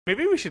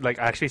Maybe we should like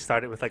actually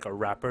start it with like a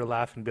rapper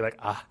laugh and be like,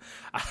 we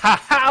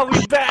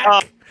Oh,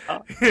 back.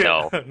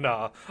 no,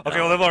 No.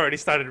 Okay, well no. I've already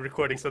started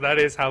recording, so that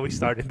is how we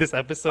started this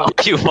Oh, episode.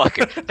 you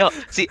fucker. No,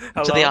 see,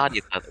 to the Hello.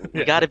 audience,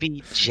 we Yeah. gotta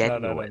be No,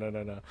 no, no, genuine. no,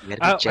 no, no. We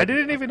gotta be I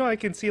didn't genuine. even know I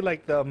can see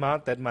like the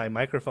amount that my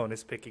microphone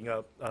is picking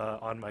up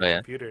on my Oh,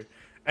 yeah? computer.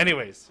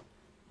 Anyways,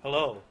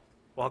 hello.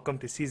 Welcome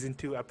to season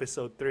 2,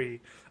 episode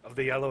 3 of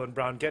the Yellow and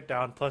Brown Get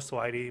Down plus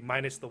Whitey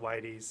minus the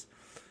Whiteys.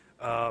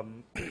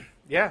 Um,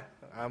 yeah,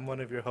 I'm one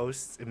of your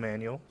hosts,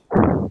 Emmanuel.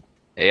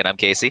 Hey, and I'm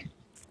Casey.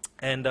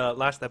 And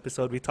last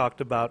episode, we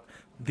talked about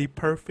the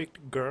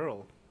perfect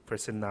girl,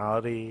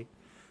 personality,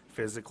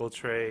 physical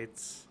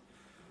traits.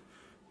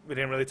 We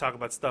didn't really talk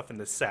about stuff in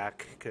the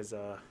sack because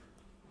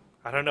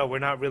I don't know. We're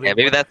not really. Yeah,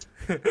 maybe that's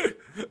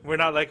We're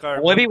not like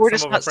our maybe we're some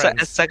just of our not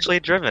as friends. sexually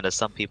driven as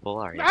some people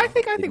are. You I know?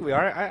 think we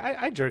are.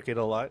 I jerk it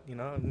a lot. You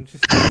know. I'm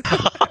just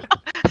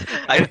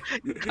I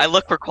I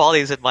look for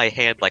qualities in my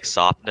hand like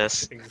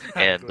softness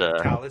and exactly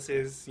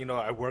calluses. You know,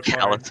 I work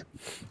hard. callous.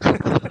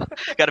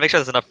 Gotta make sure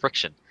there's enough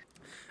friction.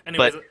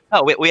 Anyways, But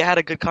no, we had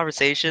a good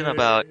conversation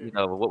about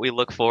yeah, what we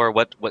look for,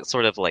 what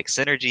sort of like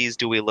synergies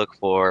do we look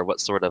for, what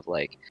sort of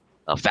like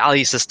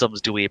value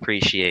systems do we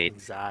appreciate,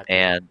 exactly.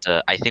 and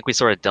I think we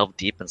sort of delve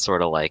deep and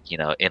sort of like in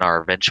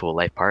our eventual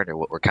life partner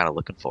what we're kind of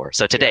looking for.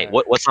 So today, Yeah.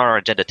 what's on our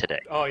agenda today?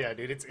 Oh yeah,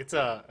 dude. It's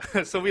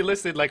so we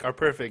listed like our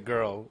perfect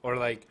girl or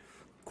like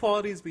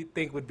qualities we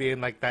think would be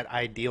in like that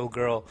ideal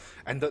girl.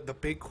 And the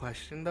big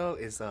question though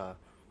is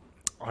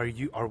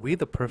are we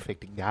the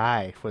perfect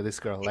guy for this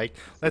girl? Like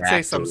let's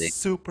say some Exactly.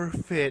 super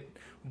fit,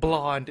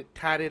 blonde,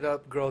 tatted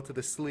up girl to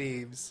the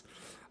sleeves,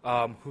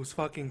 who's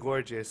fucking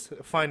gorgeous,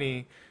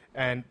 funny,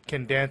 and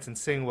can dance and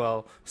sing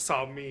well,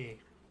 saw me.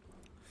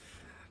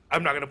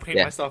 I'm not gonna paint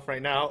Yeah, myself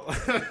right now.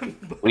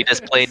 we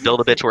just played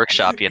Build a Bitch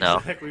Workshop,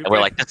 Exactly. and we're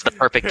like, this is the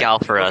perfect gal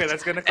for Okay, us.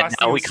 that's gonna And cost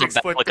now you we come six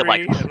back foot looking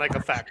like, three and like a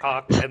fat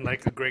cock and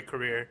like a great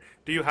career.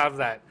 Do you have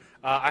that?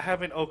 I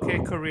have an okay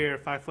career,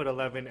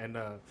 5'11" and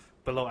a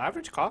below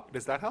average cock.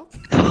 Does that help?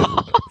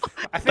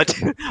 I but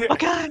think. oh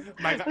god,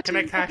 My God, what can do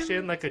I you cash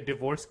in like a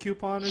divorce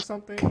coupon or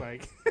something?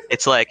 Like,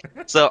 It's like,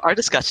 so our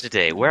discussion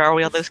today, where are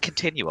we on this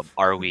continuum?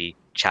 Are we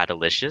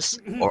Chatdelicious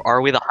or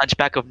are we the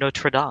Hunchback of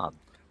Notre Dame?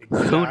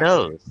 Who exactly.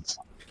 knows?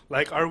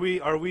 Like, are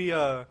we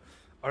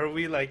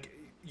like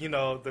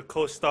the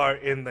co-star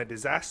in the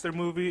disaster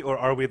movie, or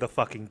are we the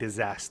fucking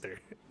disaster?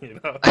 You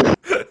know.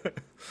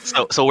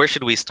 So where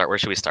should we start? Where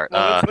should we start?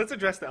 Well, let's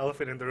address the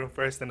elephant in the room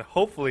first, and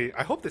hopefully,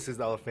 I hope this is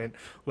the elephant.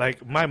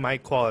 Like my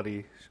mic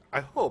quality,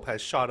 I hope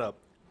has shot up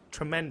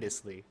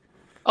tremendously.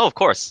 Oh, of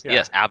course. Yeah,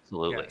 Yes, yeah.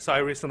 absolutely. So I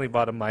recently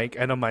bought a mic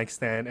and a mic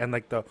stand and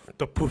like the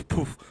poof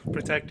poof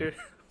protector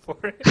for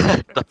it.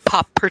 The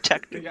pop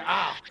protector. Yeah.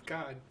 Ah,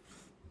 God.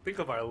 Think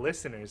of our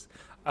listeners.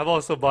 I've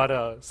also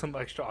bought some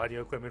extra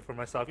audio equipment for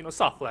myself. You know,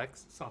 soft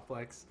flex, soft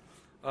flex.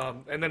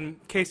 And then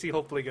Casey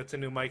hopefully gets a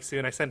new mic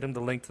soon. I sent him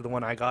the link to the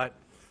one I got.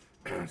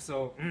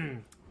 So,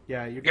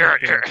 yeah, you're gonna Yeah,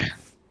 have to. yeah.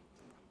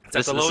 It's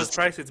at This the this lowest is.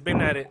 price it's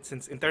been at it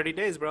since in 30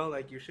 days, bro.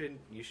 Like you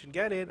should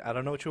get it. I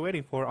don't know what you're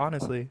waiting for,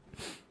 honestly.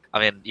 I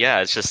mean,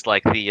 yeah, it's just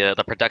like the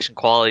production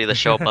quality of the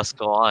show must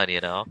go on.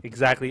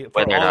 Exactly. For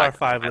Whether or all our not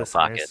 5 out of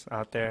pocket. listeners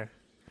out there,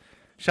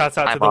 shouts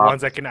out Hi, to the mom.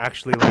 ones that can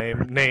actually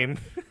name.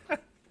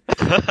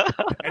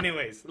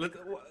 Anyways,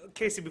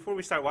 Casey, before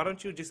we start, why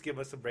don't you just give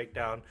us a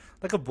breakdown,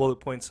 like a bullet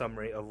point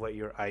summary of what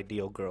your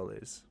ideal girl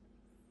is,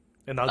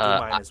 and I'll do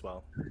mine uh, as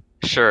well.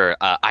 sure.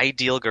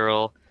 Ideal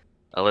girl.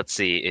 Let's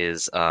see.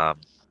 Is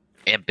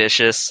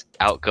ambitious,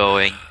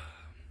 outgoing,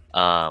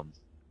 um,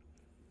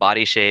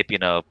 body shape.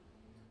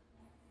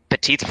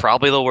 Petite's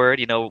probably the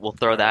word. We'll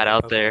throw that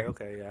out Okay, there.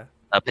 okay, yeah.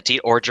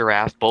 Petite or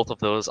giraffe, both of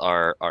those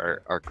are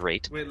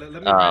great. Wait, let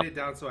me write Um, it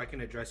down so I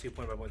can address you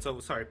point by point. So,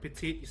 sorry,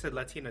 petite, you said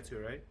Latina too,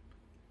 right?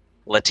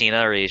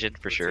 Latina or Asian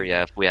for sure. Latina.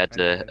 Yeah, if we had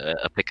And then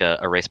to pick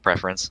a race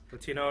preference.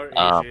 Latino or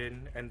Um,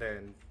 Asian, and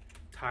then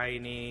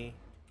tiny,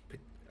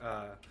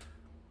 uh,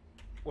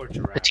 or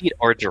giraffe. Petite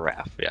or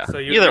giraffe. Yeah, So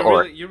either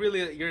or.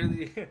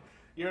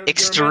 you're a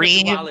man of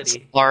Extremes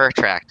duality. are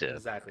attractive,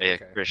 Exactly. yeah,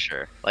 Okay. for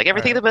sure. Like All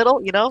everything in right. the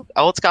middle,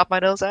 I won't stop my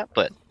nose at,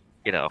 but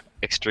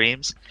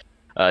extremes,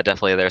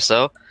 definitely there.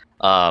 So,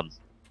 um,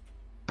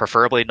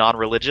 preferably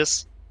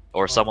non-religious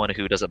or Oh, someone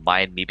who doesn't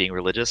mind me being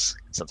religious.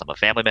 Since I'm a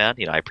family man,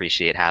 I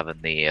appreciate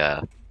having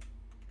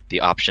the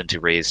option to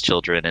raise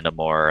children in a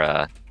more,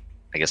 I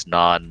guess,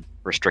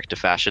 non-restrictive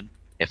fashion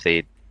if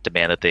they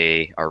demand that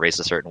they are raised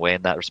a certain way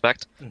in that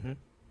respect. hmm.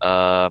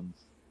 Um,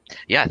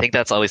 yeah, I think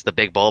that's always the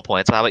big bullet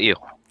points. How about you?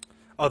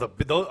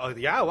 Oh,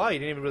 yeah. Wow, you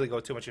didn't even really go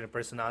too much into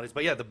personalities,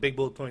 but yeah, the big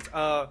bullet points.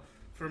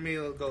 For me,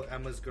 it'll go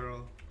Emma's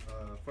girl.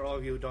 For all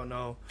of you who don't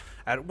know,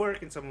 at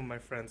work, and some of my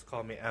friends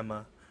call me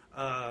Emma.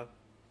 Uh,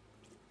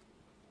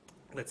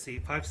 let's see,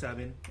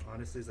 5'7"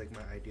 honestly is like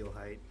my ideal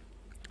height.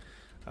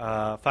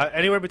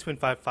 Anywhere between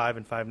 5'5"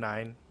 and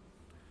 5'9".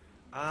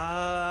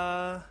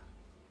 Uh,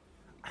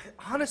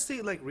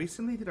 honestly, like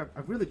recently, dude,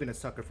 I've really been a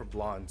sucker for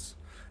blondes.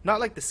 Not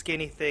like the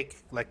skinny, thick,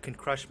 like can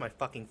crush my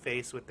fucking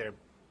face with their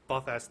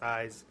buff ass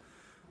thighs,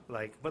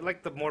 but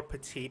like the more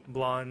petite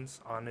blondes,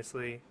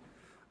 honestly.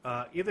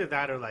 Either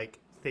that or like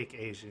thick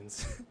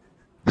Asians.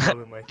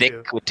 Probably my two.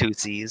 Thick with two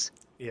C's.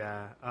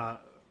 Yeah.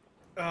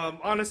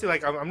 Honestly,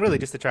 like I'm really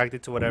just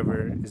attracted to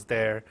whatever is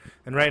there.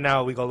 And right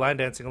now we go line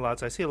dancing a lot,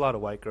 so I see a lot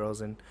of white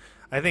girls, and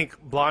I think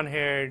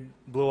blonde-haired,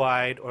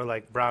 blue-eyed, or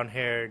like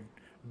brown-haired,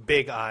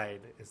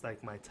 big-eyed is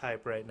like my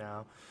type right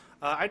now.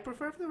 I'd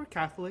prefer if they were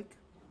Catholic.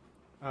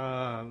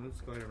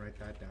 Let's go ahead and write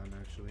that down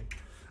actually.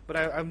 But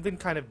I've been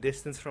kind of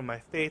distanced from my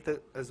faith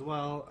as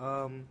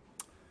well.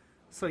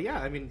 So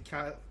yeah, I mean,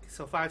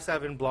 so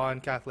 5'7",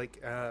 blonde,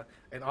 Catholic,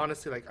 and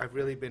honestly, like I've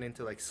really been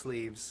into like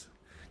sleeves,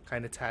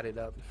 kind of tatted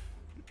up.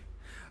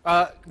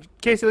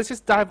 Casey, let's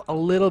just dive a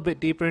little bit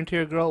deeper into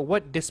your girl.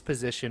 What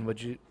disposition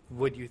would you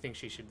think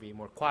she should be?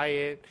 More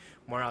quiet,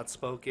 more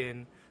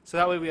outspoken, so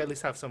that way we at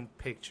least have some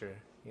picture,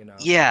 you know?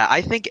 Yeah,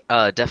 I think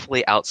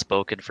definitely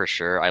outspoken for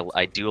sure.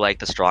 I do like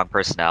the strong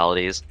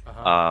personalities.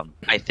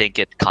 I think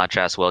it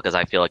contrasts well because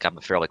I feel like I'm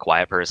a fairly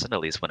quiet person, at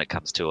least when it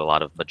comes to a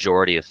lot of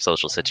majority of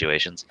social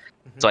situations.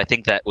 So I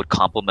think that would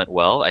complement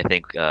well. I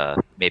think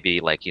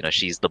maybe like, you know,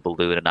 she's the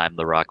balloon and I'm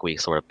the rock. We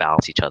sort of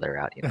balance each other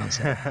out, you know.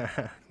 So.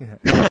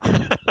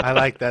 I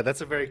like that.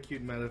 That's a very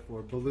cute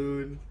metaphor.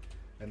 Balloon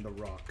and the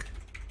rock.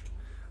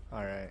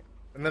 All right.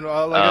 And then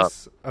I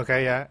guess,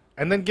 okay, yeah.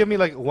 And then give me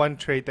like one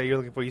trait that you're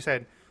looking for. You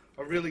said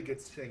a really good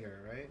singer,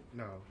 right?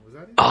 No, was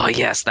that it? Oh,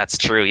 yes, that's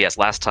true. Yes,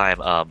 last time,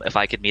 if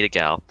I could meet a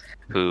gal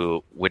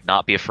who would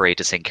not be afraid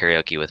to sing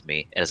karaoke with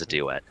me as a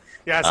duet.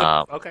 Yeah,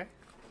 so, okay.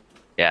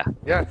 Yeah.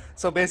 Yeah,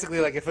 so basically,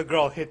 like, if a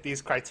girl hit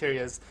these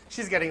criterias,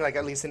 she's getting, like,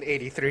 at least an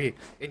 83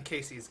 in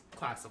Casey's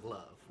class of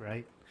love,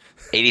 right?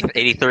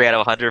 83 out of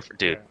 100?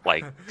 Dude, Yeah.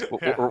 like,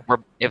 Yeah.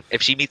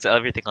 if she meets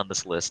everything on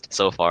this list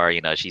so far,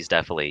 you know, she's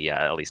definitely,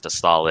 yeah, at least a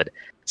solid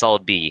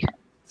B.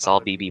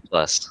 Solid B+.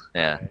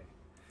 Yeah. Right.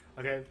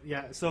 Okay,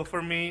 yeah, so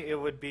for me, it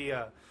would be,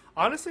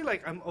 honestly,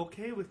 like, I'm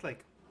okay with,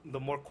 like, the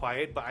more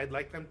quiet, but I'd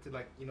like them to,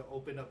 like, you know,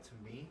 open up to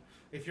me.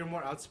 If you're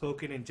more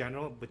outspoken in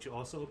general, but you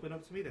also open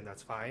up to me, then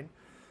that's fine.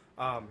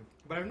 But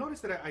I've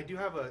noticed that I do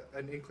have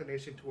an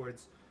inclination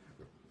towards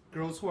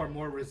girls who are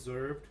more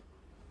reserved,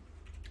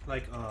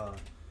 like,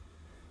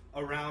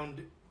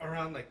 around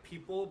like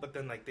people, but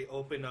then like they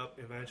open up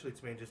eventually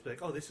to me and just be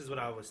like, oh, this is what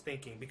I was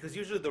thinking. Because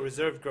usually the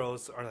reserved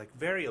girls are like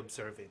very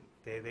observant.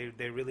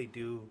 They really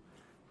do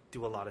a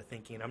lot of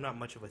thinking. I'm not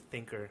much of a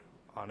thinker,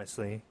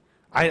 honestly.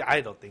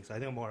 I don't think so. I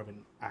think I'm more of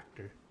an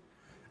actor.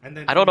 And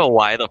then I don't know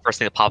why the first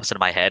thing that pops into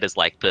my head is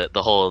like the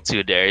whole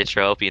tsundere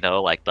trope, you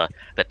know, like the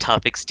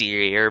tough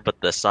exterior but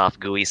the soft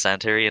gooey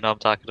center, you know what I'm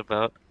talking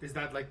about? Is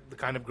that like the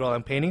kind of girl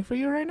I'm painting for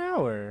you right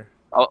now, or?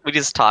 Oh, we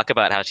just talk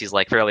about how she's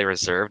like fairly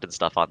reserved and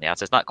stuff on the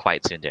outside. It's not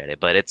quite tsundere,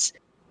 but it's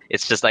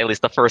just at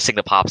least the first thing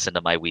that pops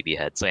into my weeby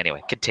head. So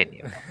anyway,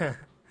 continue.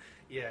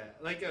 Yeah,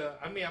 like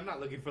I mean, I'm not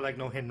looking for like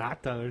no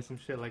Hinata or some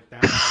shit like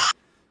that.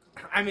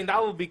 I mean,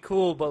 that would be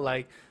cool, but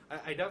like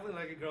I definitely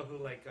like a girl who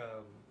like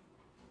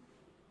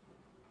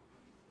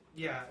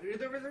yeah,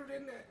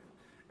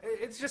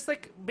 it's just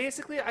like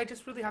basically I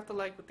just really have to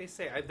like what they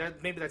say.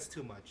 Maybe that's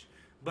too much,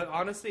 but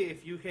honestly,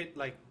 if you hit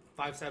like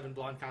 5'7",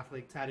 blonde,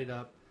 Catholic, tatted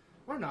up,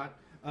 or not,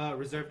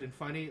 reserved and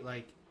funny,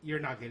 like you're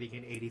not getting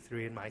an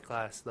 83 in my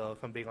class though.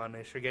 If I'm being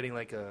honest, you're getting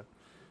like a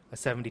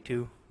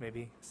 72,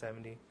 maybe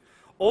 70.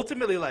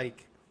 Ultimately,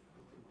 like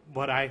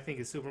what I think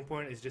is super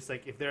important is just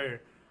like if they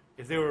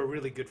were a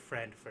really good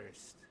friend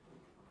first.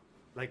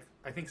 Like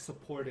I think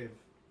supportive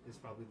is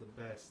probably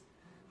the best.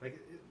 Like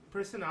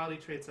personality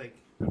traits like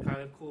are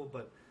kind of cool,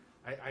 but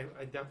I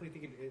definitely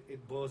think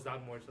it boils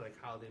down more to like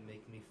how they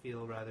make me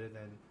feel rather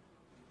than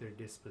their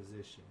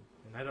disposition.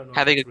 And I don't know.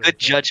 Having a good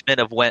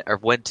judgment of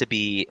when to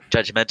be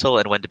judgmental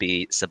and when to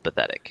be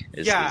sympathetic.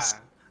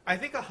 I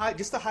think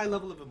just a high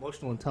level of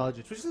emotional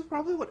intelligence, which is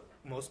probably what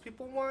most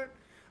people want.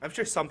 I'm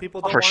sure some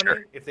people don't want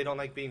it if they don't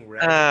like being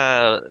read.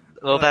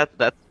 Well,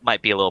 that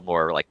might be a little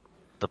more like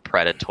the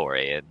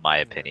predatory, in my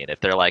opinion. If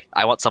they're like,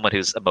 I want someone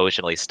who's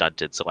emotionally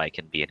stunted so I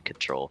can be in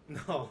control.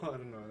 No, I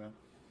don't know that.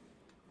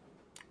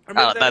 I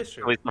mean, that's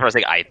at least the first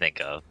thing I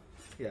think of.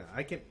 Yeah,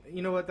 I can.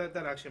 You know what? That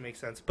actually makes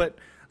sense. But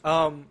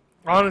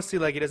honestly,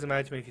 like, it doesn't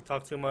matter to me if you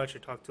talk too much or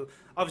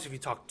obviously, if you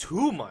talk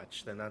too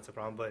much, then that's a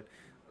problem. But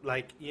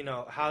like, you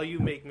know, how you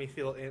make me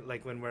feel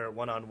like when we're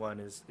one-on-one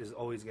is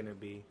always gonna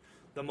be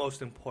the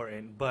most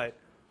important. But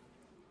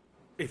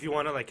if you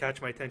want to like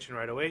catch my attention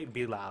right away,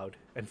 be loud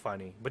and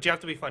funny. But you have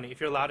to be funny. If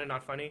you're loud and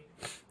not funny,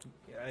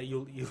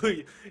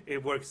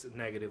 it works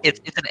negatively.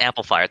 It's an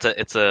amplifier.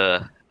 It's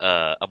a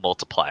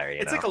multiplier.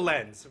 It's like a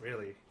lens,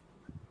 really.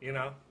 You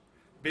know,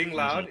 being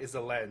loud is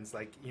a lens.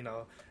 Like, you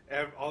know,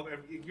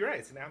 you're right.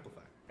 It's an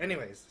amplifier.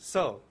 Anyways,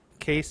 so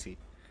Casey,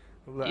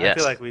 yes. I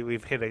feel like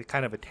we've hit a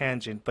kind of a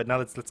tangent, but now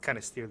let's kind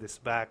of steer this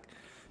back.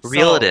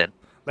 Reel it in.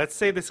 Let's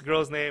say this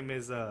girl's name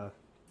is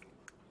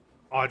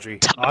Audrey.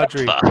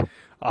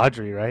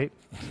 Audrey, right?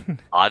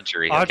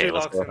 Audrey. Okay,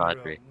 let's walks go in with the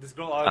Audrey. room. This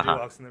girl Audrey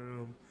walks in the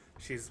room.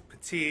 She's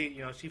petite,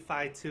 you know, she's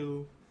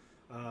 5'2",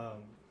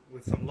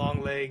 with some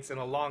long legs and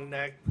a long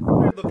neck.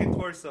 Weird looking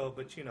torso,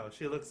 but you know,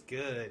 she looks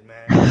good,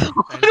 man. And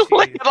Look at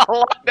the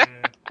long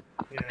neck.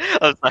 Yeah.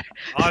 I'm sorry.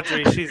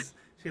 Audrey,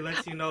 She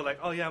lets you know, like,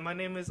 oh yeah, my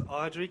name is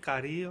Audrey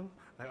Carrillo.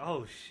 Like,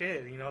 oh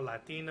shit,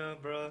 Latina,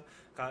 bro.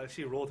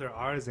 She rolled her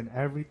R's and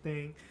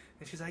everything.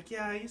 And she's like,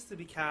 yeah, I used to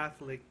be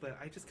Catholic, but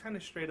I just kind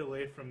of strayed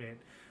away from it.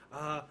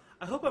 I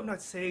hope I'm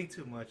not saying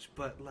too much,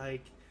 but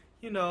like,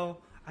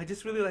 I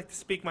just really like to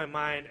speak my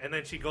mind. And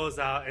then she goes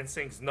out and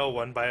sings "No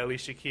One" by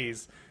Alicia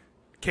Keys.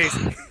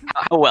 Casey.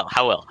 How well?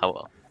 How well? How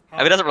well? I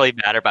mean, it doesn't really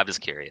matter, but I'm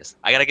just curious.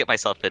 I gotta get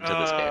myself into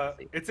this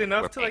fantasy. It's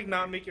enough to like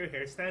not make your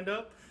hair stand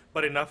up,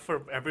 but enough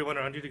for everyone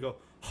around you to go,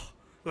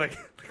 like,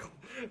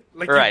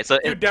 right.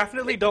 You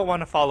definitely don't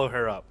want to follow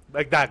her up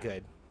like that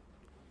good.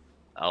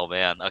 Oh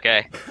man.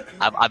 Okay.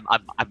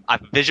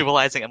 I'm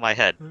visualizing in my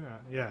head.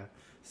 Yeah.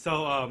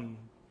 So,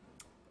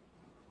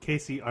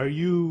 Casey, are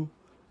you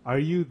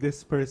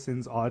this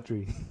person's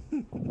Audrey?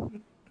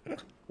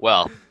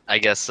 Well, I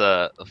guess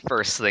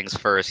first things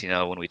first.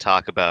 When we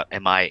talk about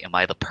am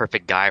I the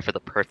perfect guy for the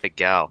perfect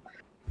gal?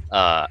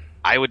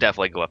 I would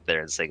definitely go up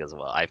there and sing as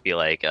well. I feel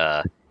like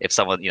if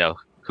someone,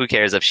 who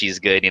cares if she's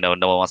good? No one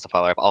wants to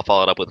follow her up. I'll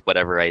follow it up with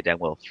whatever I damn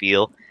well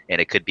feel,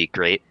 and it could be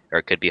great or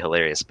it could be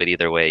hilarious. But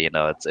either way,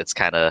 it's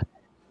kind of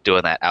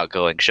doing that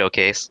outgoing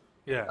showcase.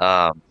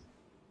 Yeah.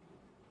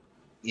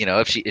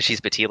 If she's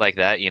petite like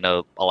that,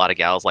 a lot of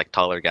gals like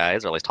taller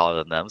guys or at least taller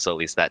than them. So at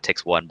least that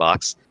ticks one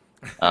box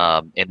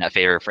in that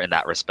favor in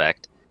that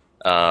respect.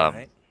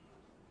 Right.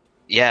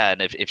 Yeah,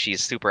 and if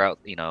she's super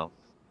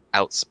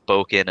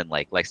outspoken and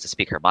likes to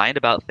speak her mind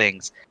about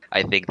things,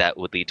 I think that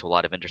would lead to a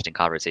lot of interesting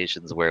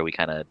conversations where we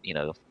kind of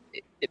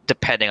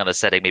depending on the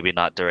setting, maybe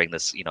not during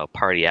this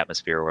party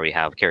atmosphere where we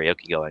have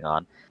karaoke going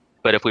on,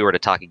 but if we were to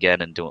talk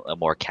again and do a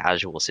more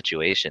casual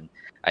situation,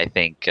 I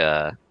think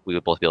we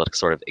would both be able to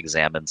sort of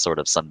examine sort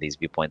of some of these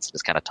viewpoints,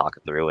 just kind of talk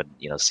it through and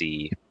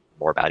see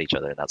more about each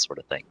other and that sort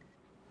of thing.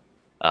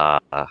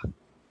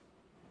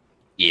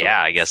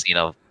 Yeah, I guess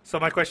So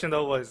my question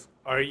though was,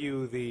 are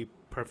you the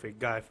perfect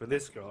guy for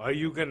this girl? Are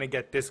you gonna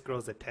get this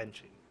girl's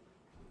attention?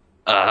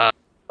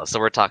 So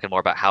we're talking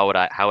more about how would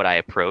I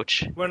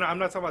approach? Well, no, I'm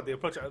not talking about the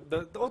approach.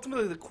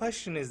 Ultimately, the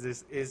question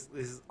is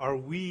are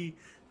we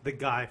the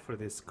guy for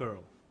this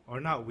girl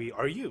or not?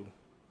 Are you?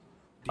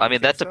 I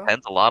mean, that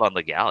depends a lot on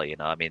the gal.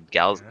 I mean,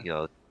 gals.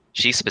 Yeah.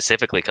 She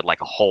specifically could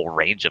like a whole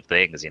range of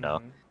things.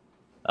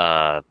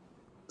 Mm-hmm.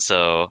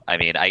 So I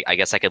mean, I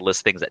guess I could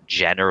list things that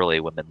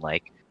generally women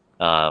like.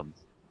 But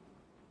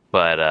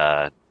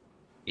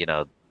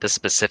this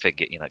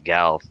specific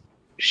gal,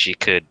 she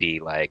could be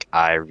like,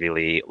 I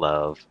really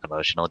love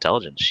emotional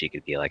intelligence. She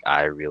could be like,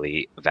 I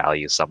really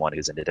value someone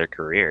who's into their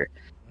career.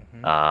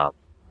 Mm-hmm.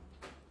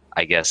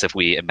 I guess if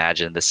we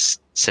imagine this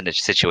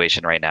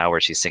situation right now where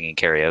she's singing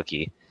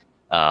karaoke,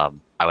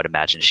 I would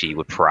imagine she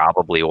would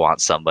probably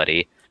want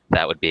somebody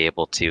that would be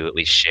able to at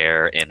least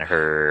share in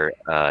her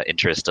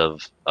interest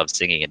of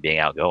singing and being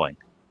outgoing.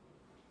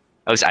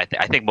 I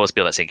think most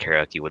people that sing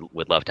karaoke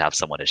would love to have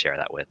someone to share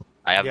that with.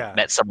 I have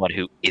met someone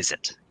who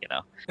isn't,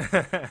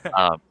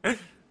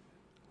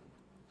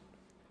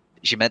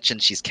 She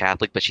mentioned she's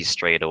Catholic, but she's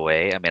strayed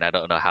away. I mean, I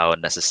don't know how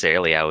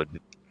necessarily I would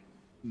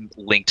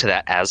link to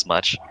that as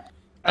much.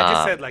 I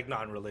just said like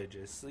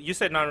non-religious. You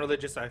said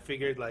non-religious. I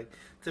figured like,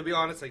 to be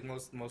honest, like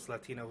most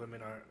Latino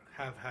women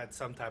have had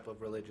some type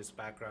of religious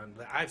background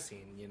that I've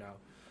seen.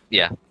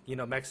 Yeah.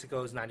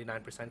 Mexico is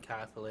 99%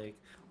 Catholic.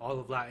 All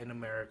of Latin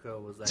America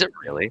was like. Is it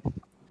really?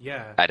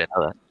 Yeah. I didn't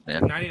know that. Yeah.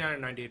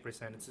 99 or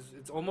 98%.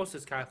 It's almost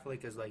as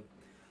Catholic as like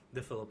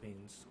the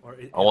Philippines or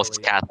almost as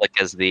Catholic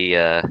as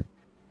the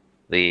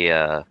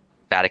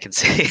Vatican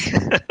City.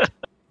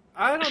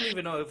 I don't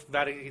even know if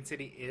Vatican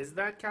City is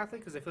that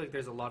Catholic because I feel like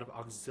there's a lot of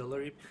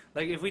auxiliary.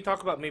 Like if we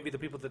talk about maybe the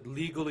people that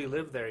legally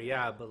live there,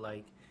 yeah, but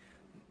like,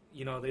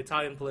 the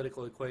Italian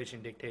political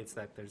equation dictates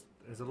that there's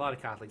a lot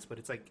of Catholics, but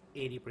it's like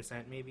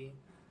 80% maybe,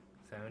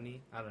 70.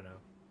 I don't know.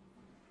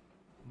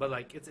 But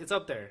like it's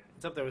up there.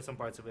 It's up there with some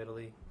parts of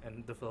Italy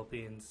and the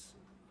Philippines.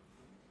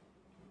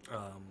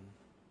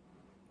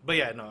 But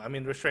yeah, no. I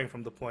mean, we're straying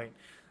from the point.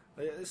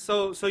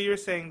 So you're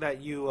saying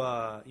that you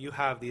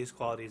have these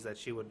qualities that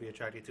she would be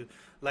attracted to.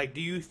 Like,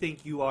 do you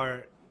think you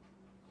are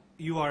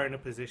in a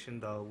position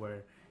though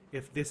where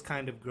if this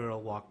kind of girl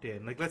walked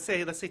in, like let's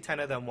say 10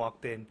 of them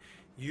walked in,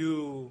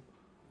 you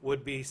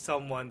would be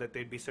someone that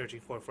they'd be searching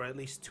for at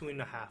least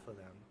 2.5 of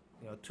them.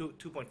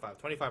 2.5,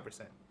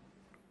 25%.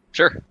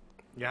 Sure.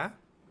 Yeah.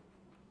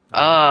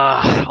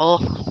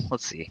 Well,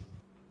 let's see.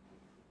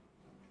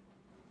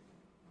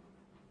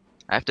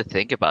 I have to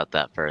think about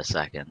that for a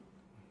second.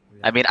 Yeah.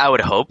 I mean, I would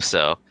hope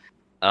so.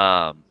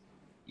 I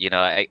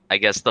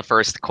guess the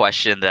first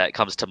question that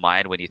comes to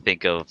mind when you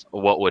think of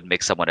what would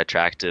make someone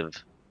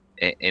attractive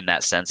in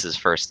that sense is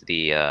first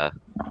the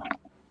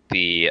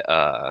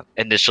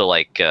initial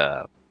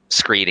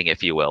screening,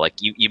 if you will. Like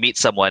you meet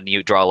someone,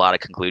 you draw a lot of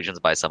conclusions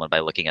by someone by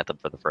looking at them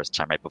for the first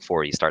time, right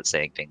before you start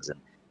saying things and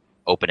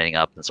opening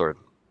up and sort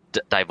of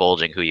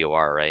divulging who you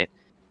are, right?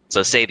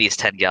 So say these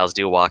 10 gals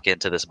do walk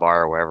into this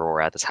bar or wherever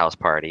we're at, this house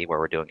party where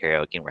we're doing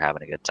karaoke and we're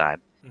having a good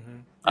time. Mm-hmm.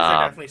 These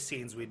are definitely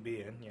scenes we'd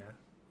be in, yeah.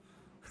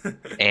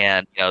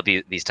 And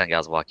these 10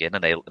 gals walk in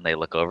and they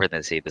look over and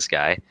they see this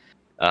guy.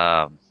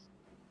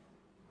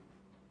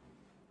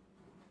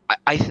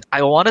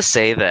 I want to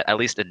say that at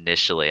least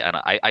initially, and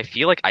I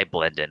feel like I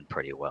blend in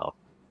pretty well.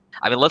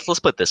 I mean, let's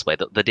put it this way: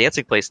 the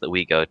dancing place that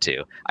we go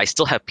to, I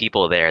still have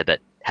people there that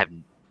have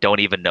don't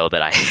even know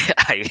that I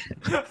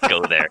I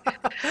go there.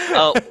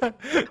 Uh,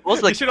 was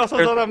You like should also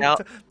there's tell them now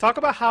talk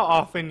about how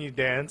often you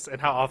dance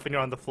and how often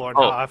you're on the floor and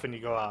how oh often you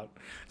go out,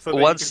 so that you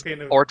can once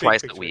paint a or big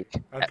twice a picture. week,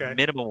 at Okay.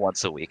 minimum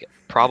once a week,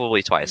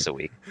 probably twice a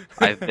week.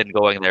 I've been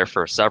going there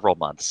for several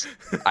months.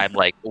 I'm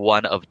like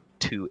one of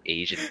two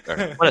Asian or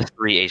one of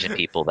three Asian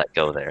people that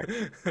go there.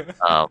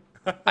 Um,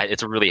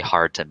 it's really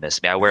hard to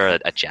miss me. I wear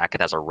a jacket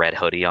that has a red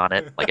hoodie on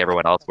it, like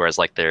everyone else wears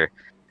like their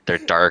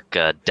dark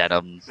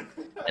denim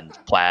and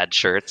plaid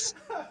shirts.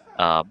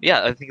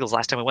 Yeah, I think it was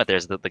last time we went.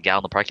 There's the gal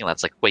in the parking lot.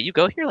 It's like, wait, you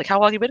go here? Like, how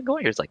long have you been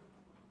going here? It's like,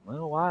 well,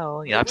 a while.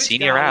 Wait, I've which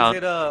seen you gal was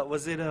around. it?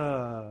 Was it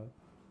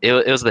It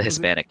was the was it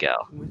Hispanic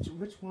gal.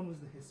 which one was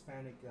the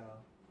Hispanic gal?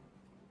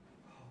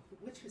 Oh,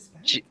 which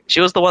Hispanic?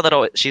 She was the one that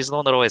always she's the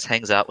one that always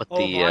hangs out with Oh,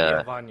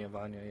 the Vanya.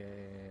 Yeah, yeah,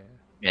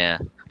 yeah.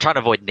 I'm trying to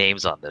avoid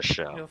names on this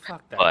show, Yo,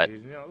 fuck that, but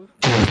dude. You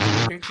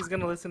think she's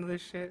gonna listen to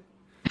this shit?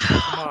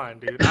 Come on,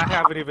 dude. I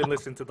haven't even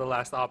listened to the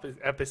last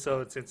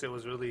episode since it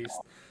was released.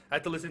 I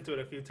had to listen to it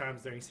a few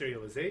times during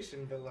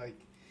serialization, but like,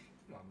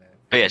 come on, man.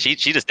 but yeah, she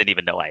just didn't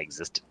even know I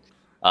existed.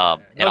 Yeah.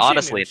 And No,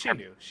 honestly, she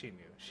knew. She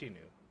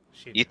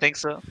knew. you think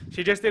so?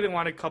 She just didn't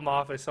want to come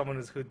off as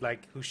someone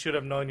who should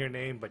have known your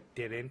name but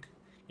didn't.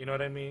 You know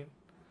what I mean?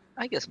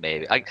 I guess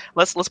maybe.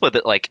 Let's put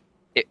it like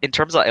in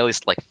terms of at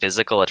least like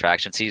physical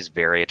attraction, she's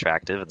very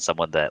attractive and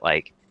someone that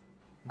like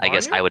I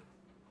guess Vanya? I would.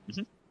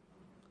 Mhm.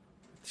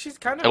 She's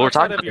kind of And we're outside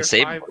talking of about your the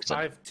same 5'2"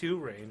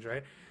 person. range,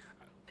 right?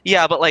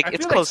 Yeah, but like I it's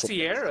feel like close.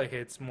 Sierra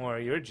hits more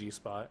your G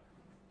spot.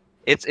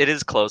 It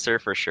is closer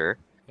for sure.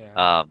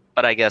 Yeah.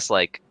 But I guess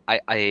like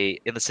I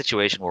in the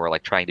situation where we're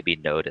like trying to be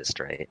noticed,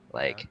 right?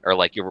 Like Yeah. or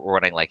like you're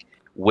wondering like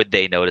would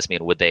they notice me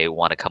and would they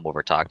want to come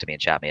over talk to me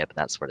and chat me up and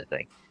that sort of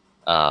thing.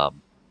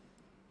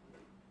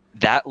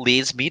 That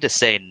leads me to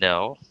say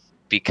no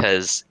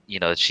because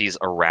she's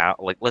around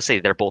like let's say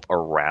they're both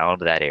around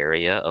that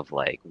area of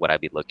like what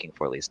I'd be looking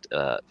for at least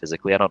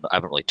physically. I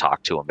haven't really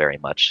talked to them very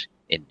much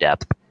in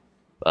depth.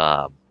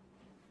 Um,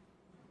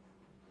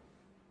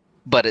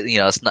 but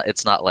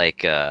it's not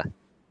like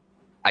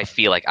I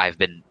feel like I've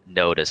been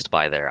noticed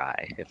by their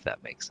eye, if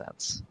that makes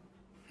sense.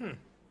 Hmm.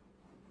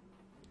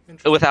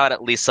 Interesting. Without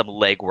at least some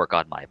legwork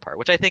on my part,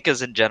 which I think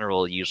is in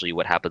general usually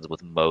what happens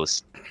with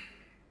most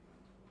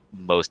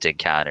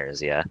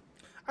encounters, yeah.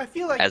 I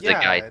feel like As the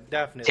guy,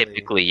 definitely.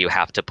 typically you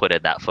have to put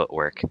in that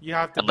footwork. You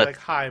have to be Unless like,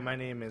 "Hi, my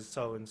name is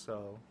so and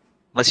so."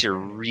 unless you're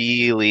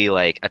really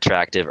like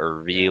attractive or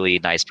really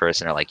nice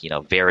person or like,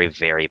 very,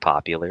 very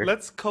popular.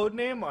 Let's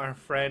codename our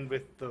friend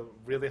with the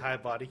really high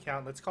body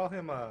count. Let's call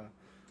him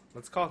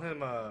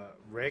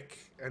Rick,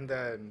 and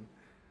then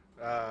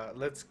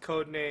let's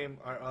codename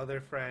our other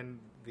friend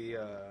the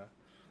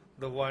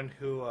one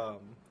who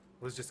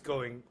was just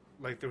going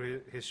like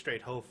through his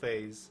straight hoe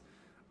phase.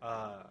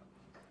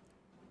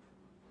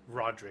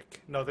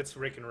 Roderick. No, that's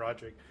Rick and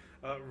Roderick.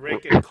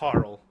 Rick and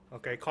Carl.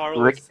 Okay,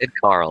 Rick and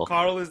Carl.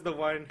 Carl is the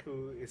one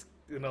who is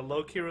in a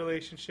low key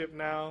relationship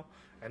now,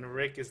 and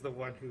Rick is the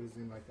one who's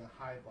in like a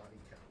high body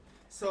count.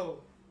 So,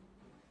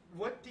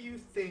 what do you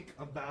think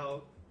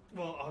about?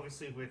 Well,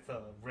 obviously with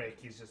Rick,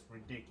 he's just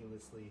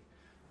ridiculously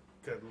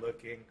good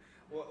looking.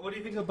 What do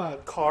you think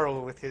about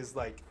Carl with his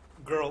like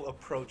girl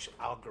approach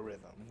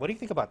algorithm? What do you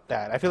think about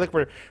that? I feel like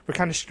we're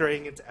kind of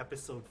straying into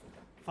episode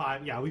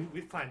 5. Yeah, we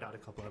planned out a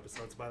couple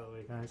episodes, by the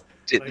way, guys.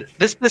 Dude, Like,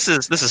 this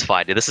is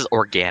fine, dude. This is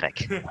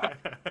organic.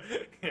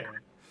 yeah.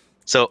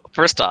 So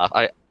first off,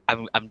 I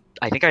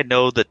think I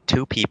know the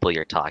two people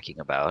you're talking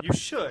about, You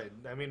should.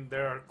 I mean,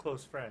 they're our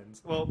close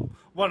friends. Well,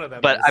 one of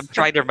them but is. I'm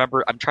trying to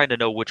remember. I'm trying to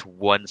know which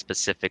one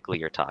specifically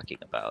you're talking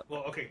about.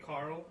 Well, okay,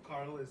 Carl.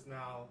 Carl is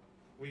now.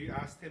 We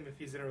asked him if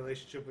he's in a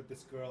relationship with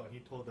this girl, and he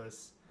told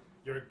us,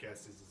 "Your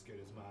guess is as good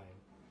as mine."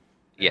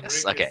 And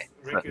Yes. Okay.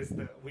 Rick is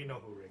the. We know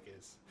who Rick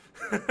is.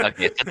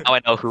 Okay. So now I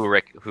know who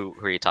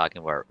are you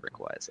talking about Rick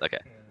wise. Okay.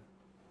 Yeah.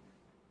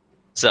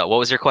 So what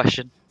was your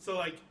question?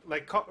 So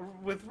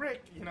with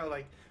Rick,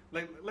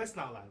 like let's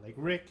not lie. Like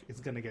Rick is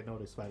gonna get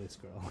noticed by this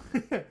girl,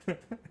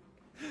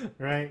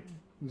 right?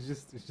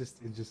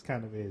 It just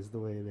kind of is the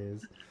way it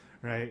is,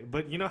 right?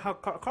 But you know how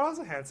Carl's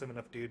a handsome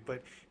enough dude,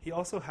 but he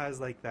also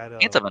has like that.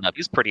 Handsome enough.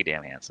 He's pretty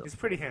damn handsome. He's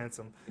pretty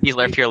handsome.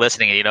 If you're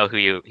listening and you know who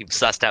you've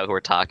sussed out who we're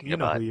talking You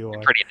know about, who you you're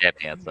are. pretty damn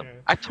handsome. Yeah.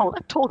 I've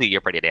told you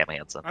you're pretty damn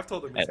handsome. I've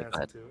told him he's Go handsome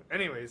ahead. too.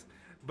 Anyways,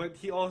 but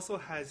he also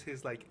has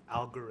his like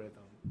algorithm.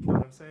 You know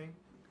what I'm saying?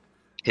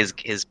 His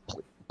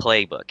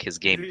playbook, his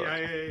game book.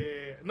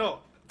 Yeah. No,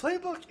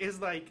 playbook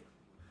is like,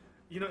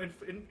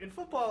 in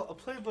football, a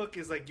playbook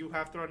is like you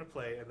have to run a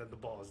play and then the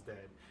ball is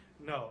dead.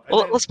 No. And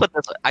Well, then- let's put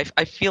this.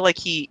 I feel like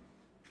he,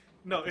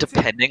 no,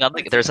 depending on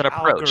it's there's an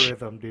approach.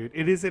 algorithm, dude.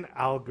 It is an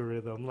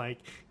algorithm. Like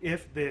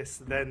if this,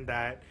 then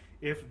that.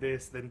 If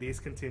this, then these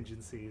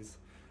contingencies.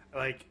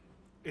 Like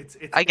it's.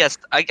 I guess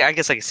I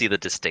can see the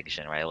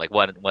distinction, right? Like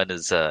one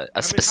is a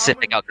mean,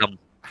 specific how outcome.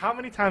 how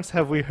many times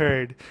have we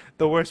heard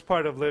the worst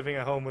part of living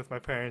at home with my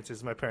parents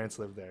is my parents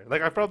live there?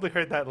 Like, I've probably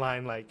heard that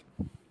line like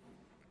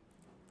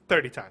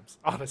 30 times,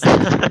 honestly.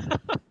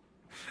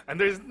 And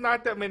there's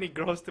not that many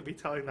girls to be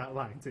telling that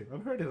line to.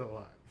 I've heard it a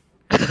lot.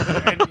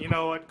 And you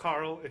know what,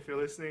 Carl, if you're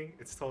listening,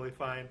 it's totally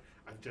fine.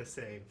 I'm just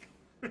saying.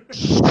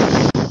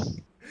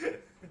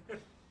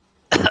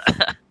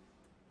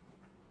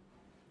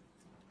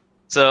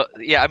 So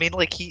yeah, I mean,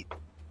 like he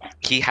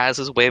has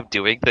his way of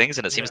doing things,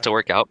 and it seems Yeah. to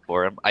work out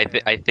for him. I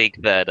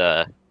think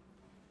that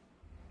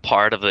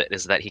part of it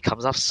is that he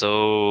comes off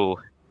so,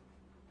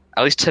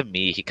 at least to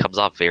me, he comes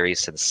off very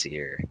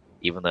sincere,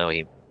 even though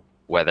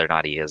whether or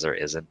not he is or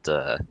isn't,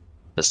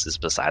 this is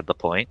beside the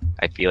point.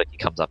 I feel like he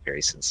comes off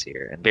very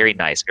sincere and very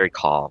nice, very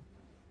calm,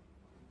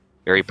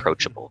 very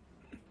approachable,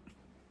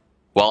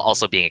 while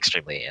also being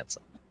extremely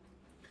handsome.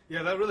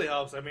 Yeah, that really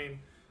helps. I mean,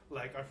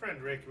 like our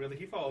friend Rick, really,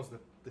 he follows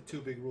the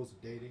two big rules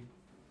of dating,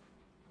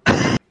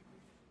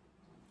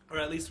 or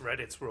at least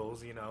Reddit's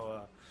rules. You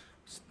know,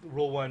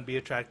 rule one: be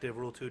attractive.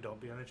 Rule two: don't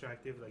be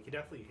unattractive. Like he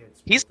definitely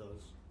hits He's both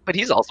those. But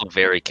he's also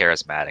very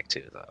charismatic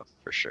too, though,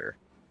 for sure.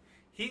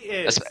 He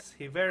is. Espe-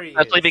 He very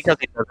Especially is. because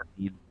he doesn't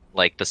need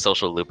like the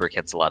social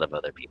lubricants a lot of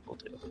other people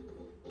do.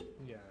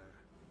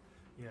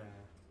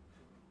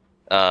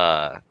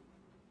 Yeah.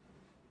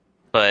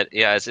 But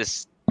yeah, it's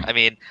just, I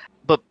mean,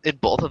 but in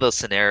both of those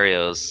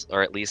scenarios,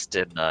 or at least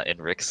in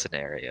Rick's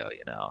scenario, In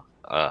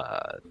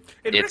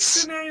Rick's it's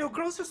scenario,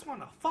 girls just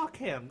want to fuck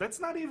him. That's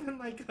not even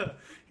like a.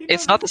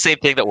 it's not the same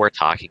thing that we're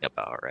talking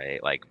about,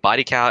 right? Like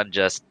body count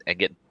and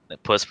getting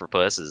puss for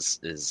puss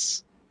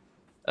is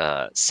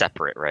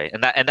separate, right?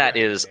 And that Right,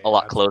 is yeah, a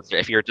lot absolutely. closer.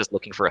 If you're just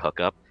looking for a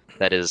hookup,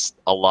 that is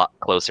a lot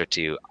closer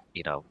to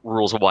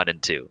rules 1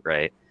 and 2,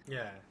 right?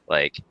 Yeah.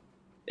 Like,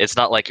 it's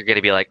not like you're going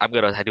to be like, I'm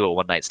going to do a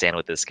one night stand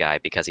with this guy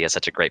because he has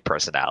such a great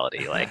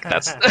personality. Like,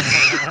 that's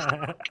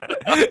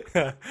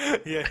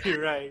Yeah,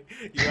 you're right.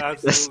 You're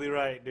absolutely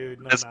right, dude.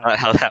 No, that's no. not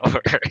how that Yeah,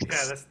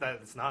 works. that's that.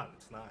 It's not.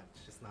 It's not.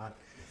 It's just not.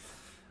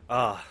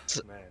 Oh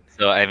man.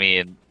 So I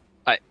mean,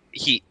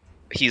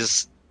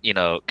 he's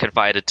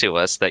confided to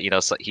us that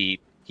so he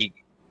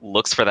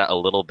looks for that a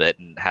little bit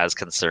and has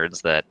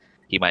concerns that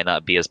he might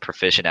not be as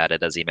proficient at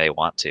it as he may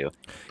want to.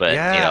 But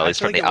Yeah, at I least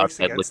feel from like the it works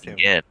outside against looking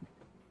him. in,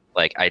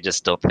 like I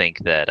just don't think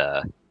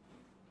that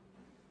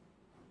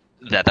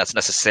that's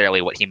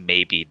necessarily what he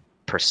may be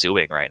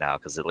pursuing right now.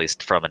 Because at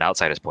least from an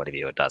outsider's point of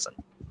view, it doesn't.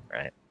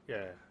 Right.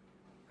 Yeah,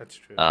 that's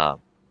true.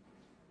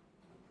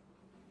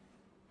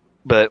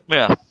 But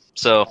yeah,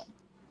 so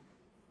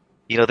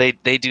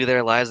they do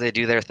their lives, they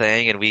do their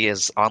thing, and we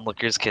as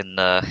onlookers can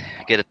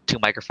get 2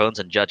 microphones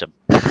and judge them.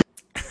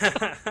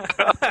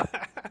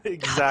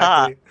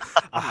 Exactly.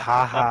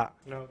 Ha.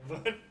 No,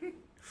 but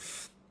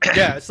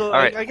yeah. So All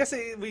right. I guess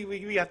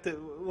we have to.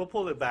 We'll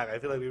pull it back. I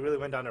feel like we really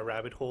went down a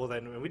rabbit hole.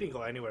 Then we didn't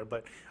go anywhere.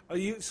 But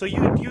you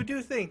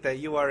do think that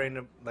you are in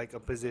a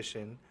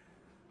position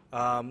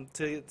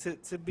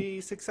to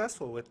be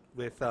successful with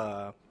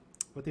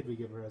what did we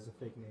give her as a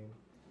fake name?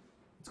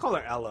 Let's call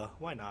her Ella.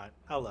 Why not?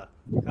 Ella.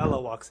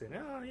 Ella walks in.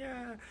 Oh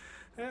yeah.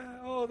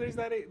 Oh, there's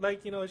that.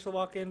 Like she'll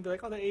walk in, be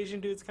like, "Oh, the Asian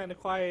dude's kind of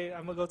quiet.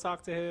 I'm gonna go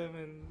talk to him."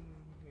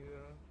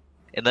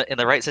 And In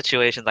the right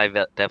situations,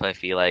 definitely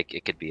feel like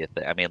it could be a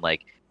thing. I mean,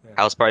 like yeah.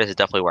 house parties is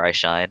definitely where I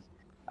shine.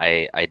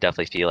 I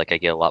definitely feel like I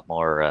get a lot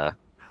more.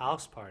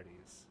 House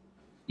parties.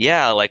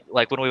 Yeah, like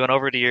when we went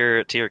over to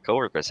your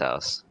coworker's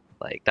house,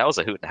 like that was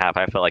a hoot and a half.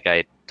 I felt like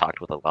I talked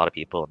with a lot of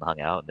people and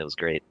hung out, and it was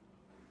great.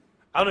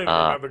 I don't even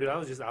remember, dude. I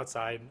was just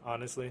outside,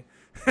 honestly.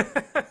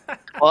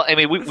 Well, I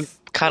mean, we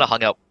kind of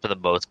hung out for the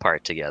most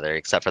part together,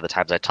 except for the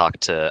times I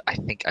talked to. I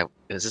think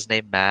was his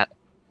name Matt.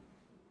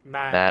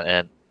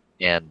 Matt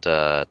And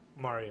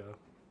Mario.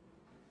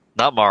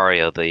 not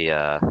Mario.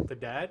 The The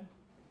dad?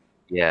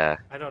 yeah,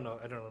 I don't know.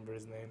 I don't remember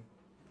his name.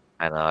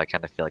 I know. I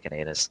kind of feel like an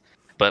anus.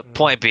 But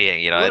point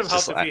being, It would have it's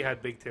helped just if he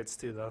had big tits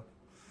too, though.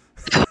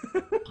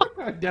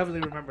 I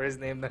definitely remember his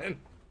name then.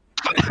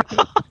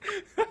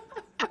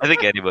 I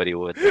think anybody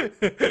would.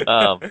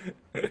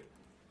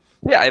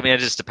 Yeah, I mean, it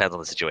just depends on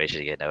the situation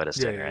you get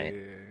noticed in, right?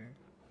 Yeah.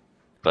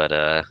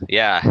 But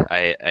yeah,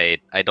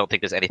 I don't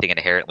think there's anything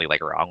inherently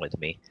like wrong with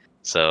me.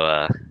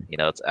 So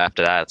it's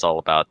after that, it's all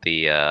about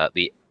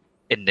the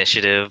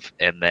initiative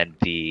and then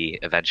the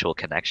eventual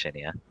connection.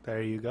 Yeah.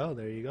 There you go.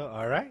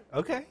 All right.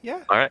 Okay.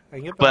 Yeah. All right. I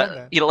can get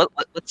behind But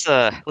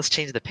that. let's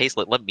change the pace.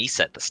 Let me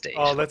set the stage.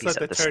 Oh, let's me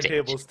let the set stage.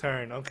 turntables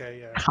turn.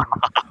 Okay, yeah.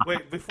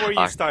 Wait, before you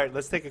Alright. start,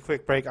 let's take a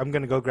quick break. I'm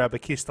gonna go grab a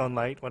Keystone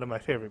Light, one of my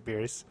favorite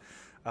beers.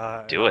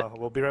 Do it.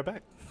 We'll be right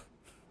back.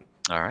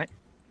 All right.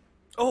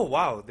 Oh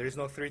wow, there's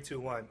no 3, 2,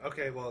 1.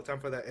 Okay, well, time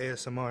for that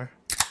ASMR.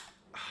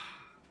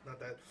 Not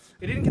that.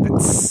 It didn't get the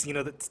tss,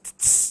 the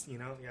tss,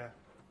 yeah.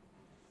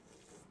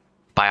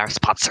 By our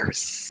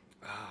sponsors.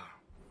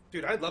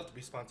 Dude, I'd love to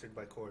be sponsored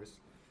by Coors,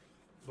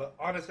 but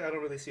honestly, I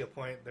don't really see a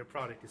point. Their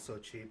product is so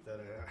cheap that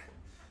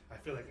I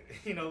feel like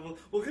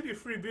we'll give you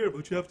free beer,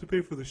 but you have to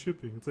pay for the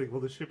shipping. It's like,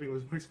 well, the shipping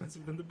was more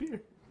expensive than the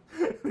beer.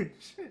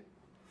 Shit.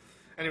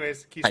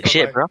 Anyways, Keystone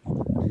Shit, Light. bro.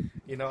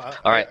 You know,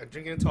 All right. I'm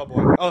drinking a tall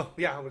boy. Oh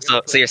yeah, we're gonna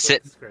So flip the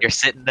script. you're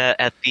sitting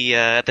at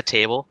the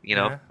table. You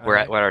know, Yeah, we're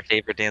at our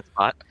favorite dance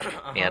spot,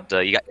 Uh-huh. and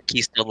you got your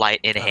Keystone Light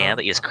in hand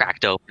that you just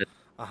cracked open,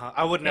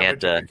 I would never and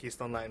drink a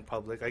Keystone Light in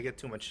public. I get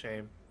too much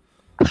shame.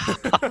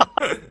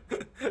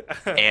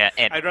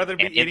 and I'd rather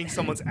be and eating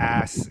someone's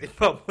ass in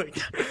public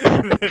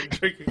than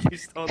drinking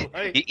Keystone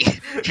Light.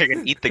 you're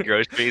gonna eat the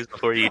groceries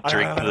before you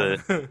drink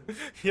the.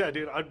 Yeah,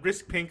 dude, I'd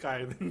risk pink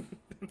eye than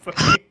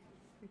fucking.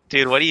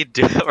 Dude, what do you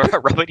do?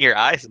 Rubbing your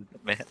eyes,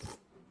 man.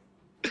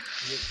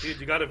 Dude,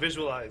 you gotta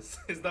visualize.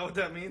 Is that what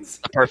that means?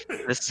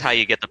 This is how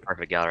you get the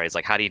perfect gal, right? It's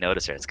like, how do you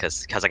notice her? It's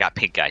because I got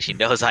pink eye. She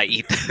knows I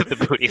eat the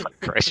booty like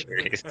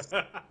groceries.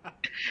 What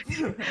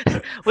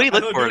do you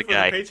look for in a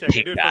guy? Pink Pink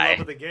I do it for eye. love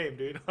of the game,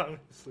 dude.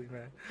 Honestly,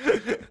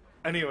 man.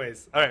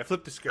 Anyways, all right,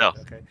 flip the script.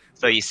 So, Okay.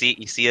 so you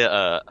see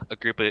a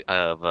group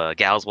of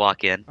gals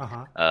walk in.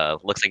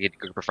 Looks like a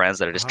group of friends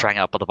that are just trying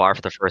out at the bar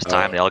for the first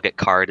time. They all get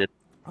carded,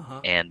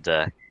 and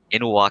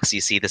in walks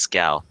you see this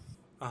gal.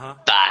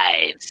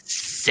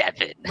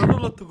 5'7". Not a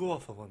lot to go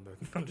off of on that.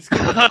 I'm just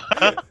kidding.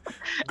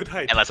 Good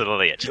height. And that's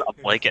literally it. Just a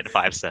blanket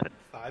 5'7".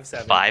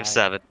 5'7".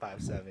 5'7".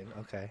 5'7".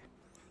 Okay.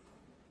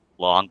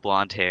 Long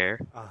blonde hair,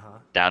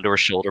 down to her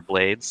shoulder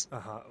blades.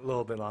 A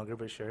little bit longer,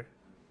 but sure.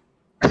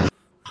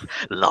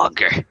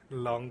 Longer.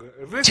 Longer.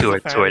 To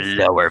her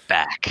lower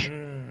back.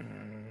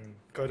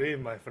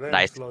 Karim, my friend.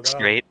 Nice slow and down.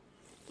 straight.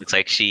 Looks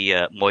like she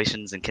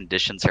moistens and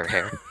conditions her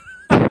hair.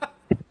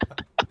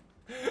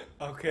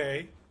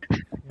 Okay.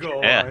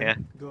 Go Yeah, on. yeah.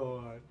 Go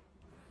on.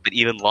 But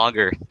even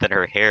longer than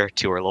her hair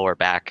to her lower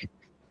back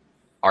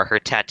are her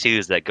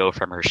tattoos that go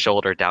from her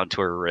shoulder down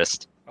to her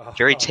wrist.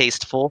 Very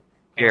tasteful,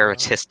 very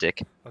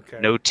artistic. Okay.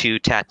 No two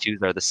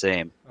tattoos are the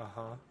same.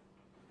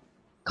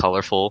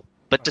 Colorful,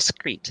 but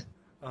discreet.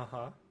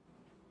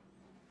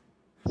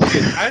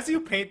 As you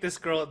paint this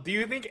girl, do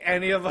you think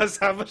any of us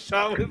have a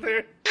shot with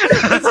her?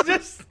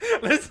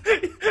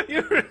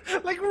 You're,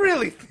 like,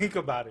 really think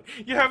about it.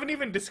 You haven't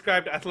even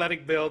described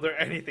athletic build or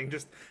anything.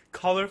 Just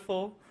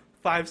colorful,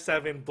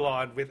 5'7"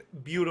 blonde with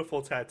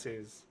beautiful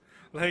tattoos.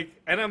 Like,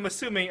 and I'm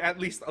assuming at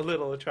least a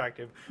little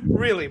attractive.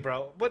 Really,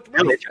 bro? What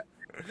Really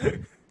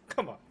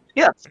Come on.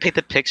 Yeah, let's paint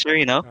the picture,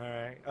 you know. All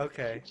right.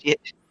 Okay.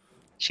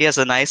 She has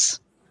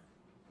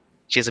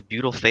a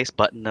beautiful face,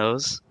 button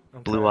nose,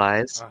 blue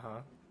eyes.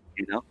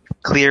 You know,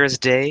 clear as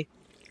day,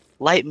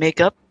 light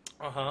makeup.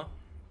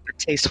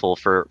 Tasteful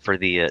for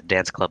the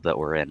dance club that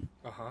we're in.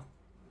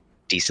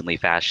 Decently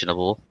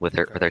fashionable with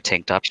her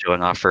tank top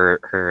showing off her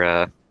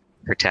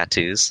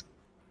tattoos.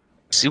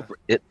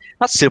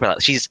 Not super.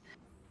 She's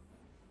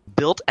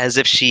built as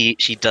if she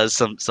does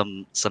some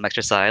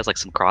exercise, like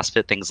some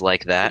CrossFit, things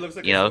like that. She looks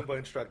like you a know, Zumba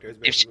instructor, is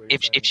if basically what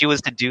you're if she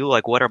was to do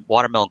like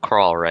watermelon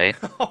crawl, right,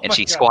 Oh and my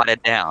she God.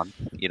 squatted down,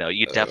 you know,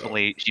 she'd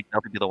definitely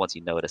be the ones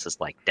you notice as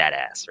like that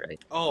ass, right?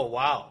 Oh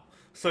wow!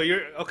 So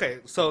you're okay.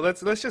 So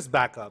let's just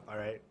back up, all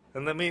right?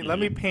 And let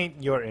me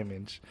paint your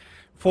image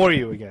for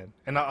you again,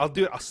 and I'll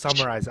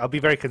summarize. I'll be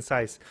very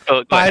concise.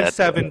 Go ahead.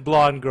 5'7"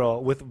 blonde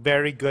girl with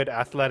very good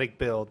athletic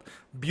build,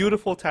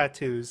 beautiful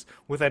tattoos,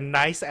 with a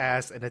nice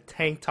ass and a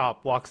tank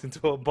top walks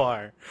into a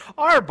bar.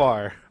 Our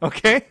bar,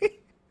 okay?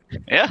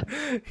 Yeah.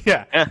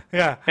 Yeah.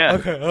 Yeah.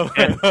 Okay.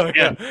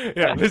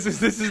 This is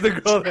the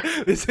girl.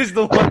 This is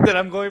the one that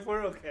I'm going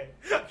for. Okay.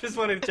 Just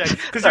wanted to check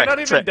because you're not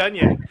even done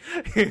yet.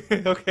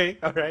 Okay.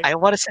 All right. I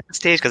want to set the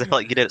stage because I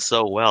felt like you did it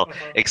so well.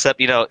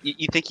 Except, you know,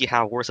 you think you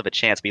have worse of a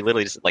chance, but you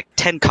literally just like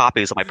 10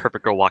 copies of My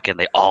Perfect Girl walk in.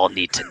 They all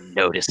need to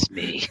notice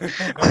me.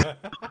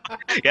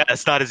 Yeah,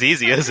 it's not as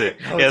easy, is it?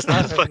 No, Yeah, it's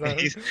not as it's fucking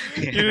not. easy.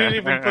 You didn't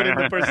even put in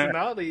the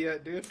personality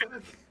yet, dude.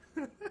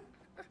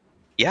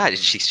 Yeah,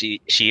 she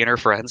and her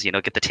friends, you know,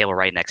 get the table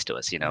right next to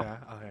us. You know, Yeah.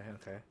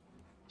 Okay.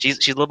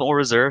 she's a little bit more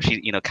reserved. She,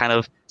 you know, kind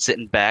of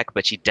sitting back,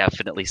 but she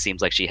definitely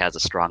seems like she has a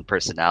strong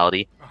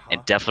personality.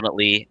 And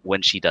definitely,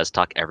 when she does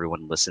talk,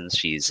 everyone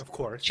listens. Of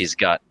course. She's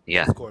got she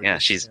has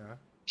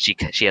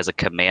a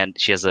command.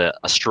 She has a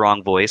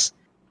strong voice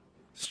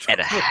and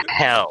a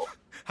hell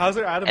How's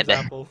her Adam's and a-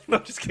 apple? No,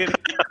 I'm just kidding.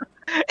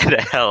 and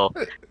a hell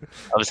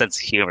of a sense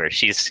of humor.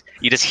 You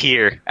just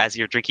hear as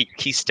you're drinking your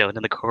Keystone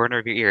in the corner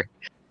of your ear,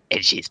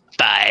 and she's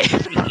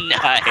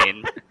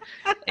 5'9",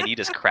 and you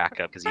just crack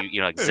up because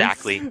you know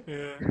exactly what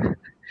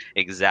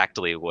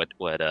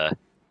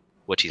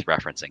she's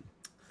referencing.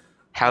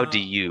 How do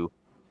you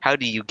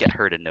get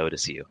her to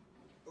notice you,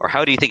 or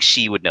how do you think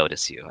she would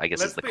notice you? I guess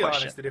Let's is the be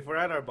question. honest, dude. If we're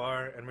at our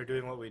bar and we're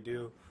doing what we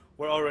do,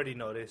 we're already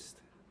noticed.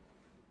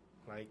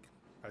 Like,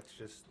 that's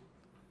just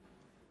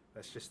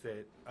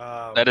it.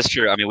 That is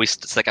true. I mean, we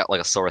stick out like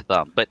a sore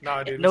thumb, but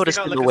Nah, dude, notice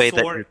we stick out in like the way a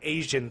sore that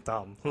Asian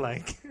thumb.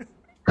 Like,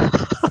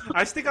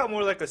 I stick out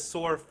more like a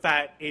sore,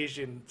 fat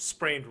Asian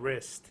sprained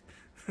wrist.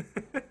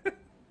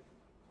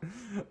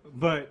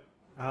 But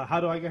how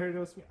do I get her to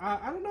notice me?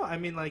 I don't know. I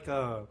mean, like,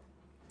 do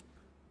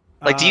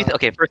you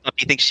okay? First off,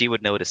 do you think she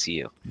would notice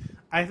you?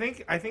 I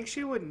think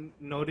she would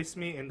notice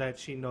me in that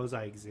she knows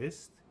I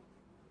exist.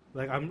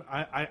 Like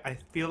I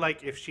feel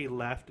like if she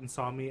left and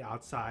saw me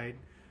outside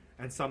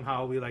and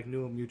somehow we like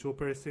knew a mutual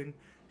person,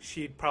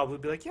 she'd probably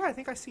be like, "Yeah, I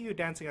think I see you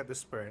dancing at the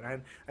Spur,"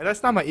 and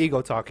that's not my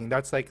ego talking.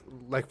 That's like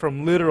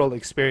from literal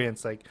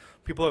experience. Like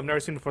people I've never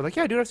seen before. Like,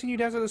 "Yeah, dude, I've seen you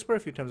dance at the Spur a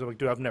few times." I'm like,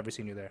 "Dude, I've never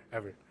seen you there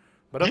ever."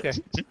 But okay.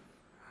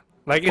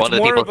 Like it's One of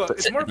the more people of a,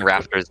 it's sitting more in the of a,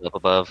 rafters up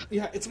above.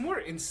 yeah, it's more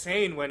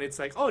insane when it's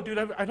like, "Oh, dude,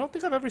 I don't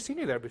think I've ever seen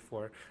you there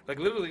before." Like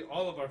literally,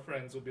 all of our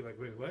friends will be like,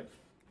 "Wait, what?"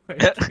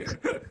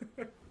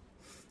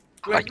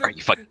 Are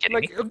you fucking kidding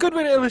me? Like a good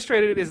way to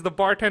illustrate it is the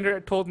bartender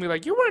told me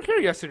like, "You weren't here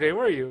yesterday,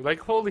 were you?" Like,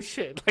 holy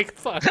shit! Like,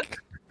 fuck.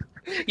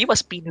 You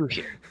must be new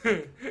here.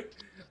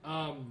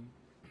 um,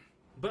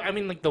 but I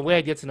mean, like the way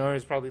I get to know her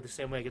is probably the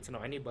same way I get to know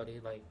anybody.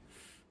 Like,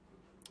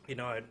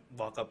 I'd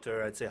walk up to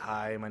her, I'd say,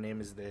 "Hi, my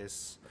name is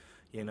this."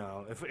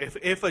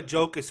 If a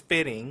joke is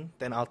fitting,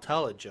 then I'll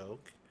tell a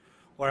joke,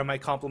 or I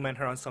might compliment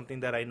her on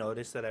something that I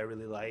noticed that I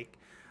really like.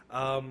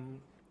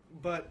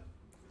 But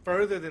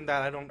further than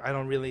that, I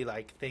don't really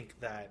like think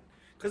that,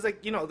 because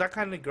like that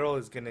kind of girl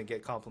is gonna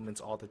get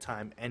compliments all the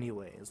time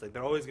anyways. Like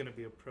they're always gonna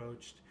be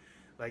approached.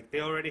 Like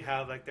they already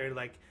have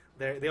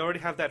they already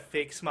have that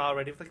fake smile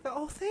ready. Like,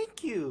 "Oh,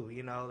 thank you."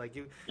 Like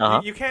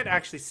you can't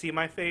actually see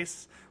my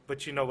face,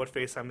 but you know what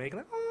face I'm making.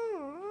 Like,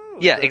 "Oh,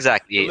 Yeah, the,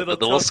 exactly. the little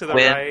The little tilt to the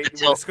squint, right, the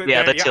with tilt, squint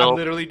yeah, there. the Yeah, tilt. I'm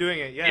literally doing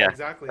it. Yeah, Yeah,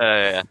 exactly.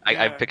 I'm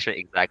Yeah. picturing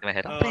it exactly in my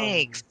head. Oh,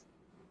 thanks.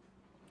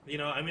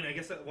 I mean, I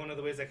guess that one of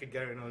the ways I could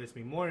get her to notice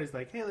me more is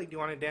like, "Hey, like, do you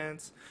want to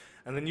dance?"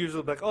 And then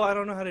usually be like, "Oh, I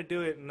don't know how to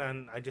do it," and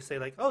then I just say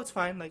like, "Oh, it's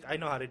fine. Like, I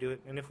know how to do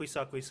it. And if we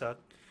suck, we suck."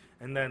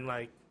 And then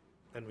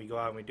then we go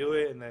out and we do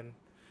it, and then,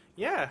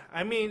 yeah,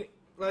 I mean,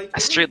 like,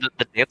 That's true.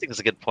 The dancing is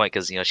a good point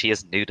because she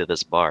is new to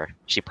this bar.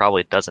 She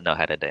probably doesn't know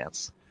how to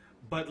dance.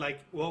 But like,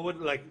 what would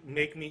like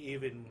make me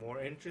even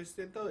more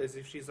interested though is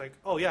if she's like,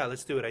 "Oh yeah,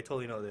 let's do it. I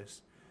totally know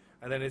this,"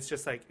 and then it's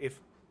just like if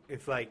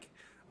like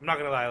I'm not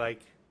gonna lie,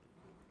 like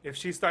if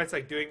she starts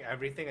like doing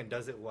everything and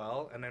does it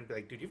well, and then be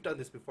like, "Dude, you've done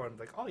this before," and I'm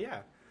like, "Oh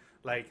yeah,"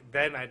 like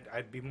then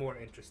I'd be more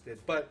interested.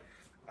 But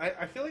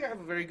I feel like I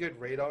have a very good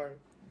radar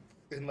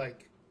in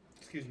like,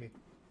 excuse me,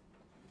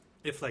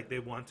 if like they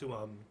want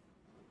to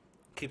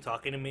keep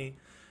talking to me,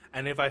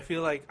 and if I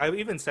feel like I've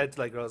even said to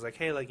like girls like,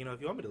 "Hey, like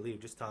if you want me to leave,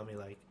 just tell me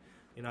like."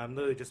 I'm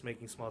literally just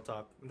making small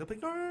talk. And they'll be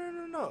like, "No, no,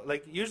 no, no, no."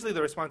 Like, usually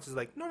the response is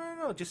like, "No, no,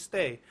 no, just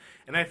stay."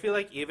 And I feel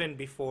like even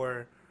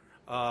before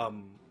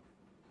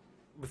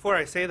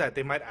I say that,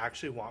 they might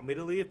actually want me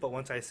to leave. But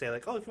once I say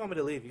like, "Oh, if you want me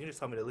to leave, you can just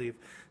tell me to leave,"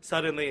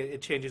 suddenly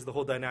it changes the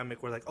whole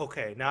dynamic. Where like,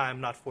 okay, now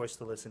I'm not forced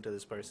to listen to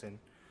this person.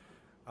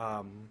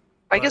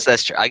 I guess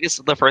that's true. I guess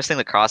the first thing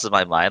that crosses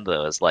my mind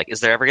though is like, is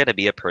there ever going to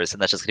be a person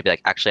that's just going to be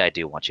like, actually, I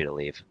do want you to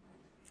leave?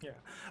 Yeah,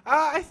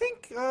 I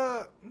think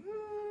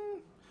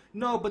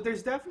no, but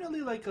there's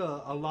definitely like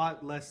a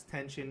lot less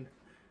tension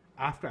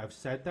after I've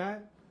said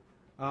that.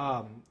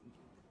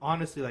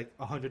 Honestly, like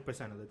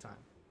 100% of the time.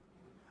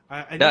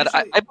 No,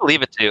 Usually, I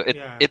believe it too.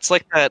 yeah, It's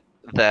like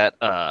that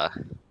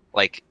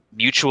like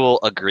mutual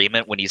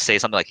agreement when you say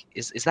something like,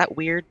 is that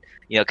weird?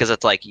 Because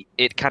it's like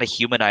it kind of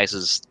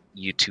humanizes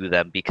you to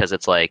them because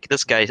it's like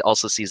this guy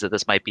also sees that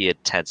this might be a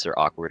tense or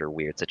awkward or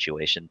weird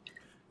situation,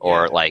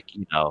 or yeah, like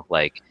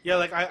like yeah.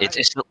 Like it's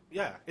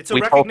yeah, it's a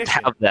we both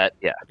recognition. have that.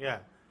 Yeah. Yeah,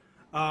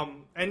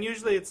 and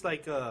usually it's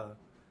like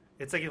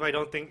if I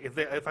don't think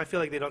if I feel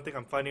like they don't think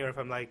I'm funny, or if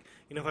I'm like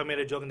if I made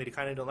a joke and they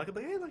kind of don't like it,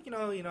 but hey, like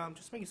I'm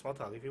just making small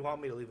talk. If you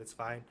want me to leave, it's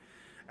fine.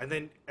 And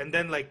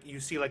then like you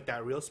see like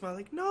that real smile,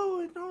 like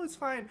no, no, it's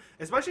fine.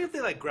 Especially if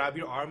they like grab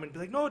your arm and be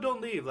like, "No,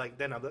 don't leave." Like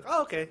then I'm like,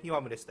 "Oh, okay, you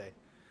want me to stay."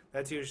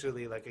 That's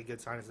usually like a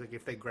good sign. It's like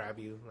if they grab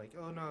you, like,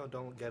 "Oh no,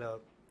 don't get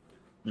up."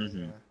 Hmm.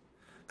 Yeah.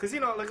 Because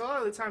like a lot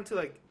of the time too,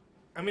 like,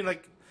 I mean,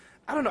 like,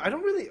 I don't know. I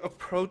don't really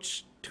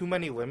approach too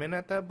many women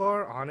at that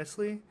bar,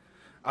 honestly.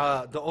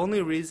 The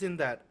only reason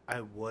that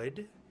I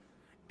would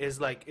is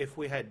like if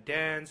we had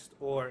danced,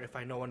 or if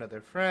I know one of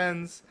their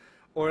friends,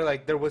 or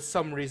like there was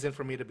some reason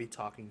for me to be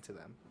talking to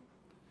them,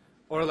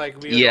 or like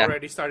we had Yeah.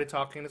 already started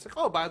talking. It's like,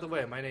 "Oh, by the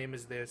way, my name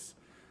is this."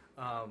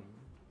 Um,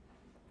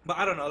 but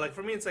I don't know. Like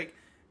for me, it's like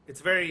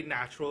it's very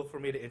natural for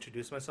me to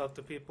introduce myself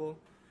to people.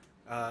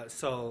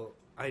 So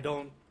I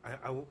don't.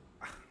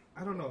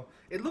 I don't know.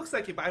 It looks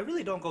like it, but I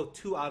really don't go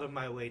too out of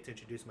my way to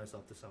introduce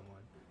myself to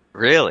someone.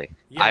 Really?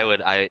 I Yeah.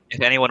 would.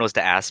 If anyone was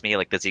to ask me,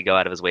 like, does he go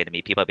out of his way to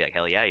meet people? I'd be like,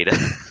 hell yeah, he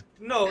does.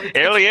 No,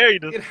 Hell yeah, he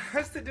does. it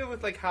has to do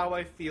with like how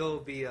I feel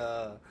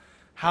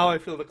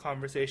the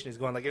conversation is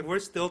going. Like if we're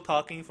still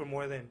talking for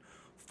more than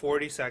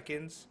 40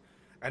 seconds,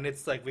 and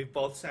it's like we've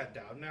both sat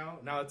down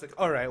now it's like,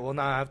 all right, well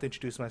now I have to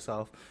introduce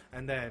myself,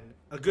 and then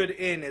a good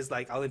in is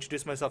like I'll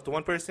introduce myself to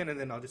one person, and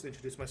then I'll just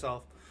introduce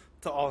myself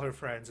to all her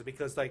friends,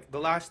 because like the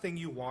last thing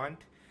you want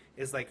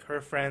is like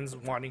her friends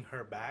wanting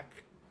her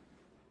back.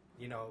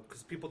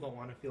 Because people don't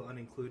want to feel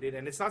unincluded,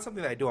 and it's not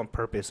something that I do on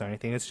purpose or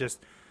anything. It's just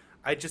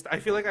I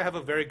feel like I have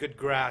a very good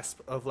grasp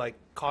of like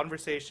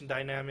conversation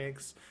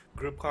dynamics,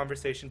 group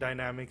conversation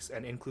dynamics,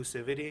 and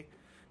inclusivity.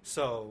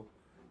 So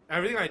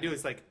everything I do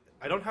is like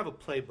I don't have a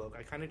playbook.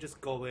 I kind of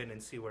just go in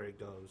and see where it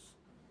goes.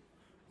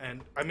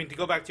 And I mean, to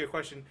go back to your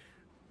question,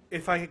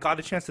 if I got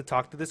a chance to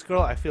talk to this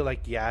girl, I feel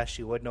like yeah,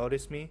 she would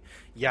notice me.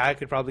 Yeah, I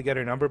could probably get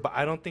her number, but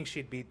I don't think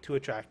she'd be too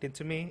attracted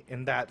to me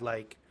in that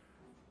like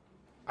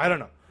I don't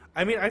know.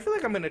 I mean, I feel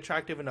like I'm an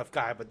attractive enough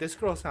guy, but this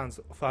girl sounds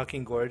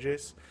fucking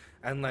gorgeous,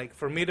 and like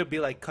for me to be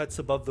like cuts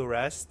above the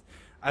rest,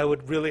 I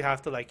would really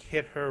have to like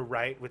hit her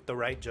right with the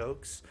right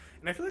jokes.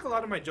 And I feel like a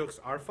lot of my jokes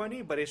are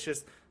funny, but it's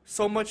just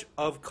so much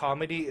of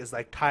comedy is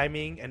like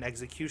timing and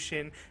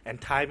execution and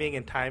timing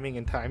and timing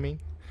and timing.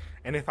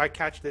 And if I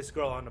catch this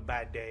girl on a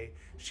bad day,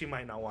 she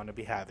might not want to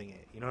be having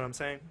it. You know what I'm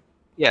saying?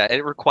 Yeah,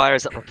 it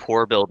requires that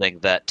rapport building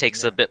that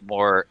takes a Yeah. bit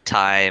more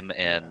time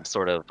Yeah. and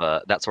sort of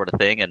that sort of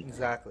thing. And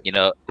Exactly.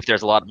 if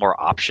there's a lot more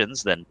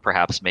options, then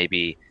perhaps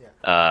maybe Yeah.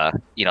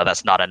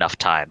 that's not enough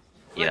time.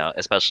 Like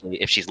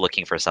Especially if she's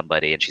looking for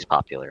somebody and she's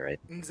popular, right?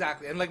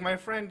 exactly. And like my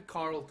friend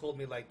Carl told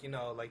me like,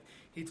 like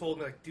he told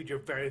me like, dude, you're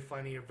very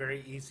funny, you're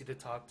very easy to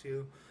talk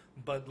to,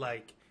 but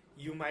like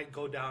you might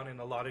go down in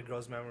a lot of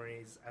girls'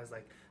 memories as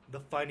like the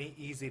funny,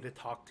 easy to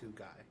talk to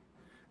guy.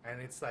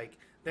 And it's like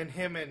then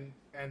him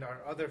and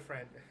our other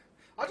friend,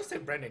 I'll just say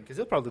Brendan because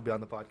he'll probably be on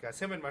the podcast.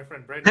 Him and my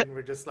friend Brendan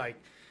were just like,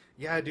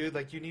 yeah, dude,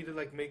 like you need to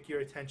like make your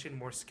attention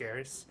more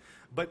scarce.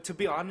 But to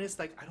be honest,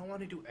 like I don't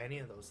want to do any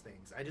of those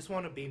things. I just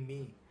want to be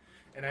me.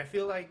 And I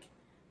feel like,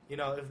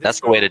 if this That's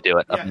the girl, way to do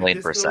it, a yeah, if million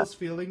this percent. girl's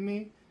feeling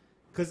me,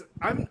 because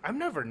I'm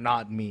never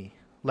not me.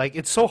 Like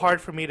it's so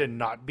hard for me to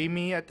not be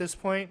me at this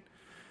point,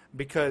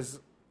 because,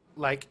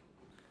 like,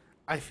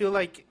 I feel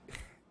like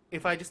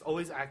if I just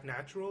always act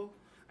natural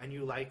and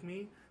you like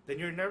me, then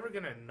you're never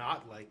gonna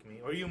not like me,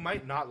 or you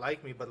might not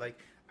like me, but like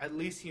at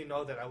least you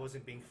know that I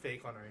wasn't being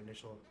fake on our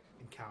initial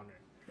encounter.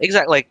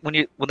 Exactly. Like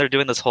when they're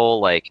doing this whole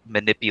like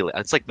manipulate,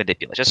 it's like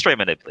manipulation, just straight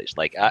manipulation.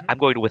 Like Hmm. I'm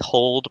going to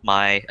withhold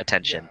my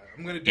Yeah, attention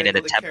I'm gonna in an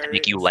dangle the attempt to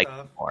make carrot you and like me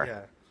stuff. more.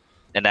 Yeah,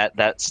 And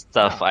that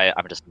stuff no, I'm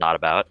just not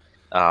about.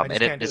 I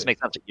just And it can't do just it.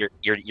 makes sense.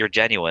 You're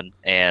genuine,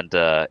 and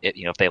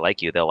if they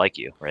like you, they'll like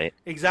you, right?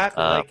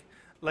 Exactly. Uh,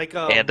 Like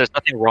and there's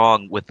nothing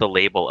wrong with the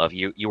label of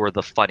you. You were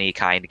the funny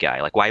kind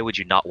guy. Like, why would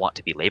you not want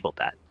to be labeled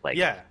that?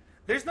 yeah.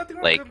 There's nothing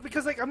wrong Like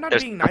because like I'm not there's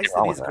being nothing nice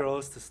to wrong with these that.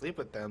 girls to sleep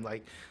with them.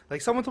 Like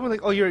someone told me like,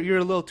 oh, you're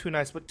a little too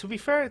nice. But to be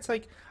fair, it's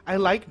like I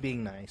like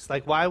being nice.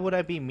 Like why would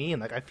I be mean?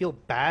 Like I feel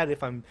bad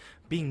if I'm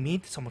being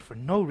mean to someone for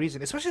no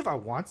reason, especially if I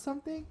want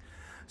something.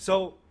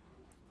 So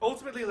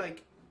ultimately,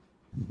 like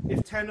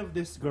if 10 of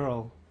this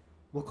girl,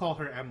 we'll call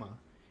her Emma,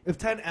 if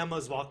 10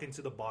 Emmas walk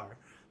into the bar,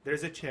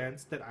 there's a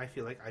chance that I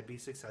feel like I'd be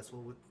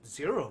successful with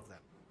 0 of them.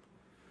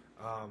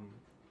 Um,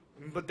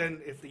 but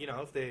then if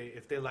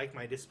they like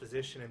my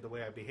disposition and the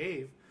way I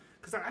behave,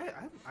 because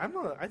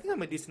I think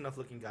I'm a decent enough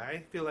looking guy. I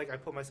feel like I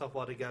put myself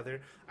all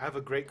together. I have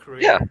a great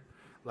Yeah, career.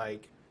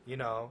 Like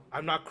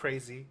I'm not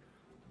crazy.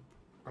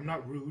 I'm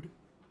not rude.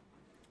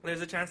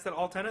 There's a chance that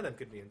all 10 of them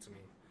could be into me.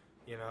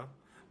 You know,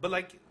 but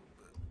like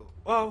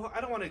well,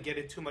 I don't want to get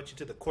in too much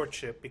into the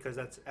courtship because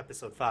that's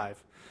episode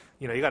 5.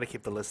 You got to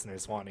keep the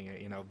listeners wanting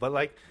it. But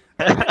like,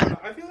 I don't know.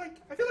 I feel like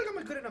I'm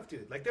a good enough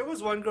dude. Like, there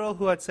was one girl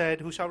who had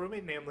said, who shall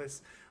remain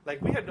nameless.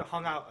 Like, we had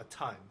hung out a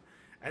ton,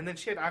 and then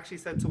she had actually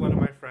said to one of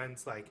my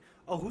friends, like,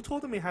 "Oh, who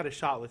told him he had a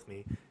shot with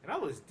me?" And I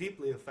was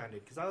deeply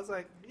offended because I was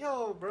like,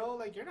 "Yo, bro,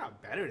 like, you're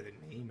not better than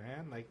me,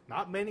 man. Like,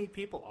 not many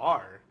people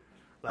are.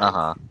 uh Like,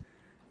 huh.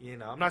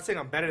 I'm not saying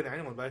I'm better than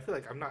anyone, but I feel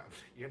like I'm not.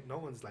 No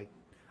one's like,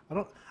 I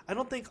don't. I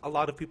don't think a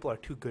lot of people are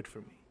too good for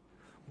me.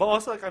 But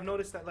also, like I've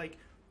noticed that, like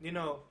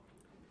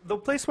the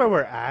place where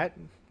we're at,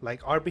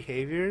 like our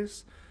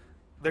behaviors,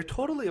 they're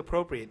totally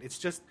appropriate. It's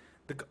just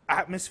the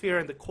atmosphere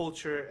and the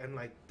culture and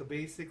like the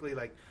basically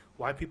like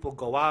why people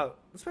go out,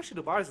 especially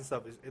the bars and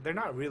stuff. Is they're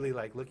not really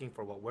like looking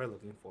for what we're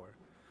looking for,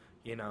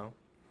 you know,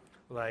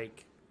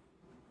 like,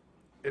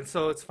 and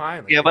so it's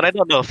fine. Like Yeah, but I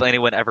don't know if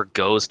anyone ever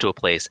goes to a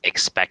place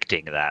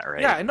expecting that,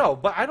 yeah, right? I know,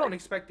 but I don't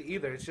expect it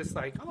either. It's just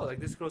like, oh, like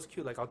this girl's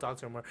cute. Like I'll talk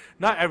to her more.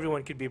 Not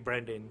everyone could be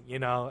Brendan,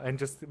 and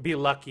just be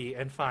lucky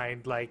and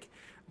find like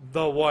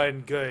the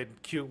one good,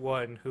 cute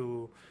one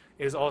who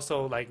is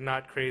also like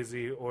not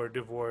crazy or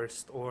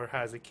divorced or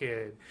has a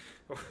kid,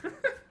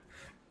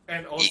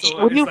 and also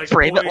When is you like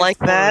frame it poised like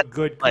for a that,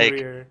 good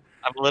like career.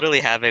 I'm literally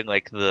having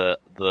like the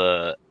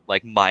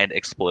like mind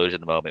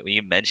explosion moment when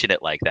you mention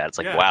it like that. It's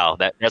like Yeah, wow,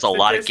 there's a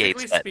lot of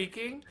gates statistically that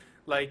speaking,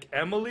 like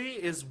Emily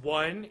is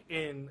one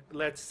in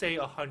let's say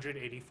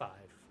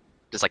 185.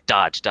 just like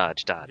dodge,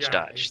 dodge, dodge, Yeah,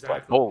 dodge. It's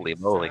like exactly, holy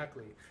moly.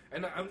 exactly.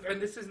 And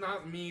this is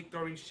not me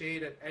throwing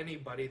shade at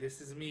anybody.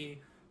 This is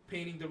me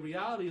painting the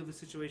reality of the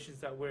situations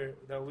that we're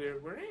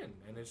in,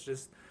 and it's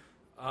just,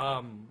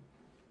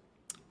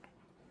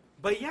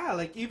 but yeah,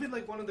 like even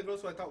like one of the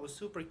girls who I thought was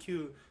super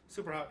cute,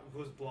 super hot, who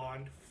was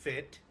blonde,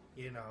 fit,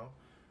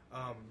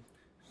 um,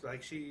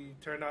 like she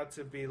turned out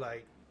to be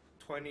like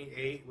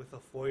 28 with a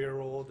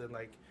 4-year-old and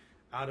like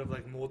out of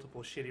like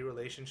multiple shitty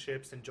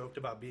relationships and joked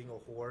about being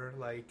a whore.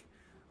 Like,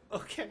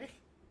 okay.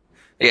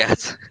 Yeah,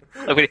 it's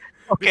like,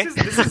 okay.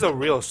 This is a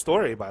real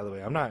story, by the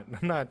way. I'm not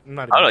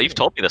I don't even know. You've kidding.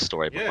 told me this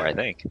story before, I Yeah,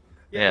 think.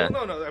 yeah. Yeah.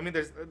 Well, no. I mean,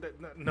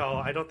 no.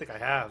 I don't think I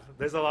have.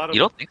 There's a lot You of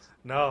don't think?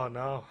 no,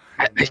 no,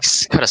 I no.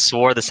 could have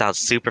swore this sounds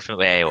super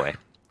familiar. Anyway,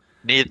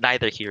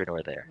 Neither here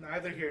nor there.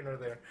 Neither here nor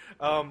there.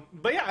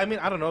 But yeah, I mean,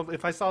 I don't know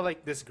if I saw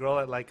like this girl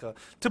at like a.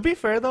 To be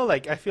fair though,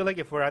 like I feel like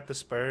if we're at the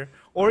Spur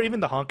or even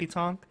the Honky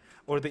Tonk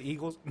or the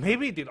Eagles,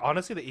 maybe, dude.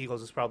 Honestly, the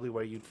Eagles is probably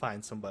where you'd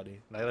find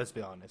somebody. Like, let's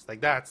be honest.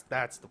 Like that's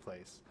the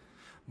place.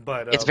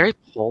 But It's very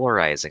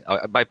polarizing.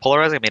 By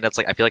polarizing, I mean it's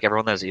like I feel like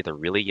everyone that's either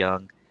really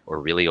young or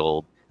really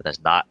old, and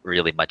there's not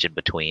really much in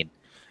between.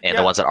 And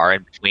the yeah, ones that are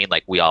in between,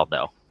 like we all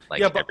know,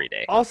 like yeah. But every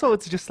day. also,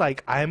 it's just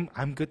like I'm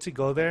good to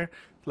go there.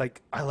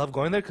 Like I love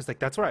going there because like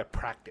that's where I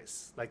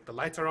practice. Like the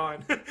lights are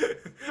on.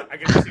 I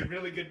get to see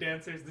really good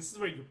dancers. This is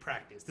where you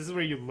practice. This is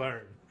where you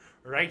learn.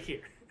 Right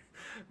here.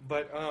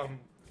 But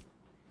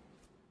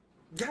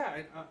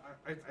yeah,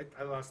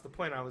 I lost the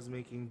point I was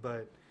making.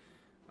 But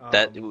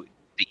That the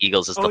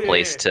Eagles is the yeah,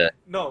 place to.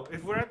 No,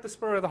 if we're at the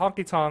Spur or the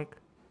Honky Tonk,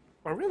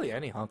 or really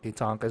any honky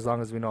tonk, as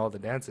long as we know all the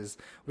dances,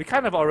 we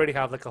kind of already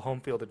have like a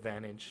home field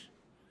advantage.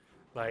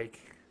 Like,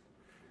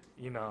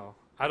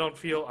 I don't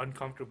feel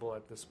uncomfortable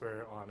at the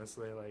Spur,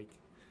 honestly. Like,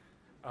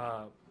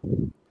 uh,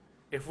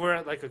 if we're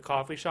at like a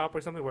coffee shop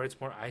or something where it's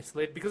more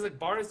isolated, because like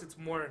bars, it's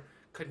more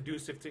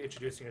conducive to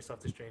introducing yourself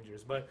to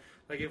strangers. But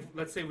like if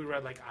let's say we were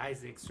at like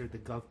Isaac's or the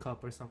Gov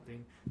Cup or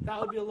something, that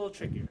would be a little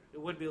trickier. It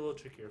would be a little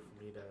trickier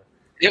for me to.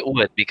 It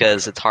would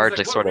because it's hard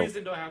Like, to sort what of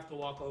reason do I have to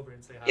walk over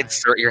and say hi?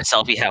 insert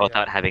yourself Yeah.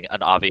 without having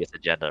an obvious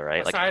agenda,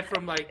 right? Like, Aside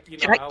from like,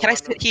 can I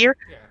sit here?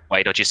 Yeah.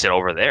 Why don't you sit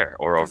over there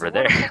or over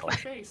there?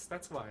 Face.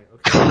 That's why.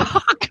 Okay.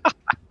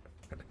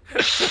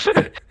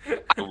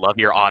 I love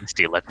your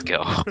honesty. Let's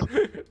go.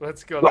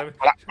 Let's go. Let's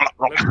put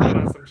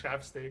on some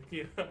chapstick.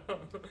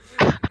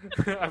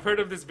 I've heard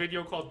of this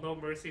video called "No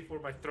Mercy for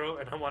My Throat,"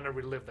 and I want to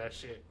relive that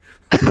shit.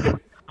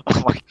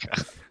 Oh my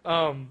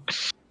god.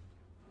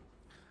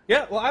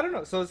 Yeah. Well, I don't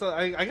know. So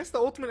I guess the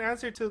ultimate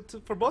answer to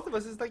for both of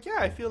us is like, yeah,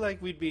 I feel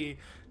like we'd be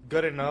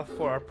good enough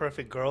for our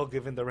perfect girl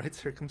given the right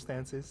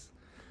circumstances.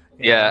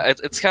 Yeah,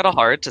 it's kind of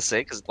hard to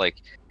say because like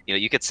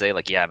you could say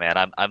like, yeah, man,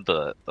 I'm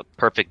the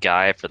perfect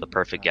guy for the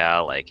perfect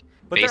gal, like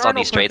But based there are on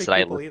no these traits that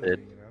I perfect people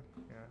listed. either,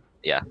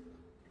 Yeah,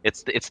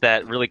 it's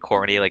that really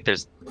corny. Like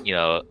there's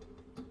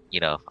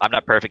I'm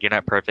not perfect, you're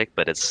not perfect,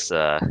 but it's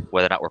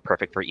whether or not we're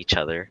perfect for each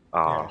other.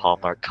 Yeah.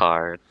 Hallmark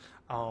card,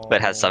 Oh. but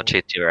it has some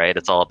shit too, right?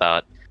 It's all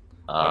about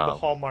On the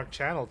Hallmark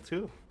Channel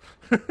too.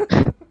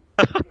 yeah,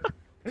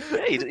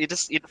 you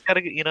just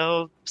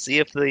gotta see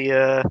if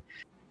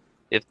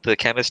the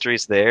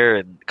chemistry's there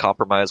and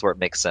compromise where it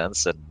makes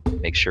sense and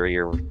make sure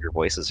your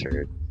voice is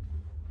heard.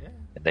 Yeah.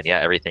 And then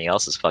everything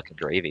else is fucking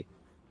gravy.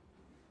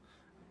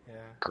 Yeah.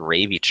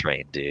 Gravy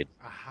train, dude.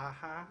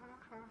 Ah-ha-ha-ha-ha.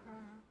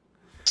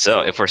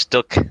 So if we're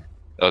still,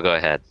 oh, go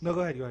ahead. No,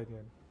 go ahead.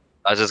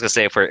 I was just gonna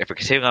say if we're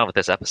continuing on with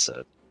this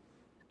episode,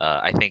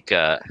 I think we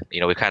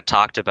kind of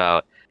talked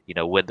about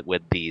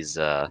would these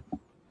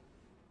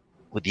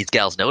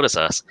gals notice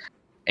us,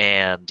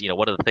 and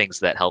one of the things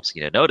that helps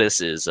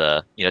notice is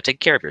taking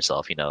care of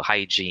yourself,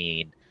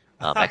 hygiene,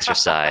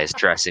 exercise,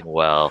 dressing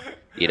well,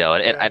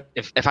 and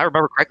if I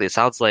remember correctly, it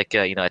sounds like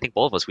I think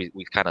both of us we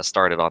kind of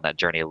started on that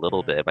journey a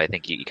little bit, but I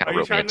think you kind of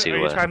wrote me into.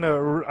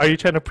 Are you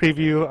trying to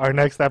preview our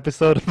next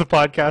episode of the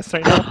podcast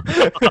right now?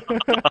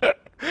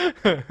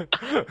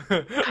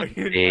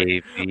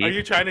 Are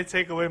you trying to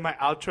take away my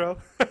outro?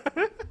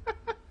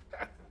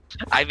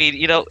 I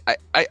mean,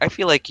 I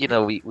feel like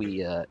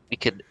we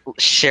could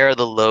share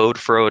the load,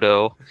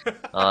 Frodo,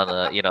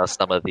 on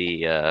some of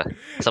the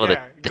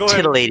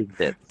titillating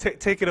bits.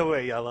 Take it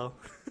away, Yellow.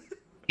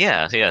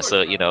 Yeah.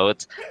 So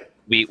it's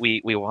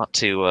we want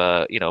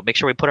to make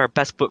sure we put our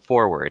best foot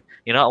forward.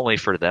 Not only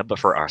for them, but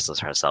for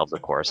ourselves,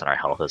 of course, and our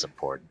health is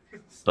important.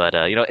 But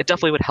it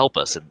definitely would help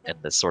us in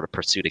this sort of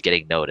pursuit of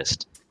getting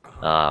noticed.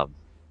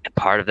 And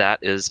part of that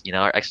is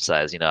our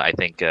exercise. I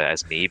think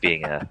as me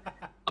being a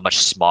much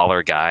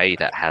smaller guy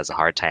that has a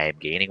hard time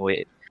gaining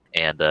weight,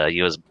 and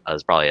you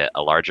as probably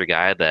a larger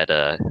guy that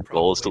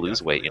goal is to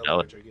lose weight.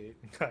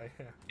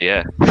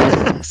 Yeah.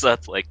 So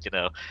that's like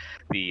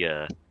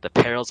the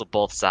perils of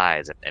both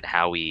sides and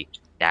how we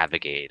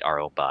navigate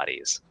our own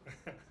bodies.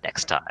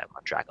 Next time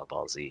on Dragon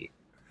Ball Z.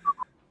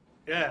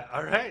 Yeah,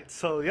 all right.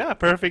 So, yeah,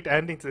 perfect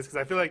ending to this because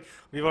I feel like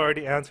we've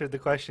already answered the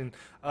question.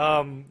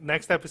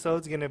 Next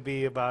episode's going to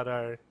be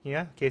about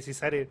Casey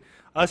said it,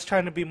 us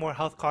trying to be more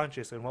health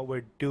conscious and what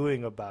we're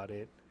doing about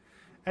it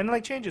and,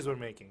 like, changes we're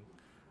making.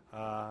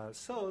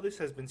 So, this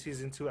has been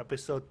Season 2,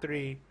 Episode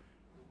 3,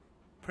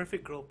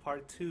 Perfect Girl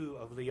Part 2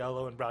 of the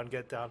Yellow and Brown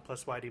Get Down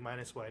plus Whitey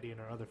minus Whitey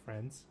and our other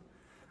friends.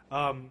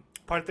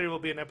 Part 3 will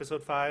be in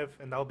Episode 5,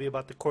 and that will be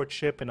about the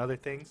courtship and other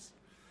things.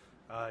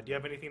 Do you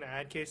have anything to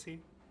add, Casey?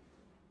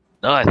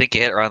 No, I think you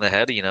hit it around the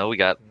head. We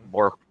got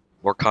more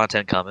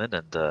content coming,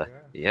 and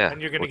yeah.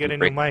 And you're gonna get a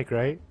new mic,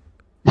 right?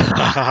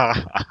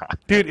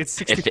 Dude, it's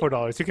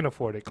 $64. You can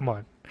afford it. Come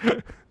on,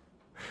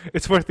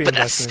 it's worth the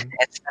investment.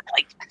 It's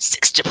like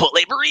 6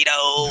 Chipotle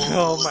burritos.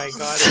 Oh my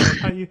god!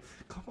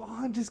 Come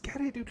on, just get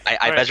it, dude.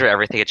 I measure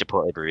everything at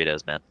Chipotle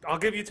burritos, man. I'll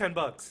give you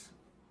 $10.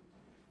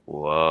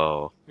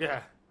 Whoa.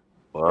 Yeah.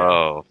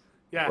 Whoa.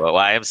 Yeah. Well,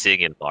 I am seeing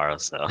you tomorrow,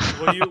 so.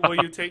 Will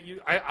you take you?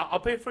 I'll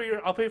pay for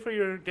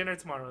your dinner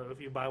tomorrow if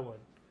you buy one.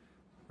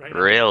 right now.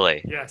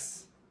 Really?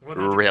 Yes.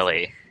 100%.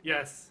 Really?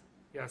 Yes.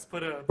 Yes.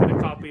 Put a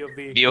copy of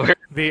Viewer,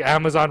 the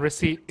Amazon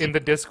receipt in the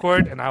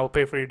Discord, and I will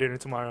pay for your dinner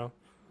tomorrow.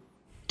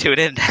 tune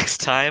in next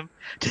time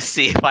to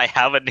see if I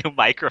have a new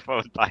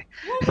microphone by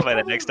Well, by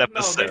the next no,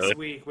 episode. next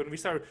week when we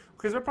start,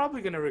 because we're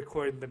probably gonna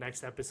record the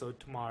next episode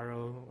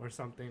tomorrow or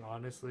something.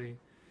 Honestly,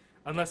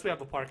 unless we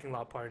have a parking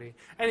lot party.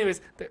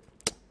 Anyways,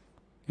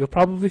 you'll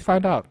probably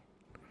find out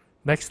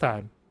next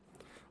time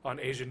on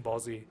Asian Ball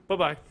Z. Bye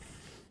bye.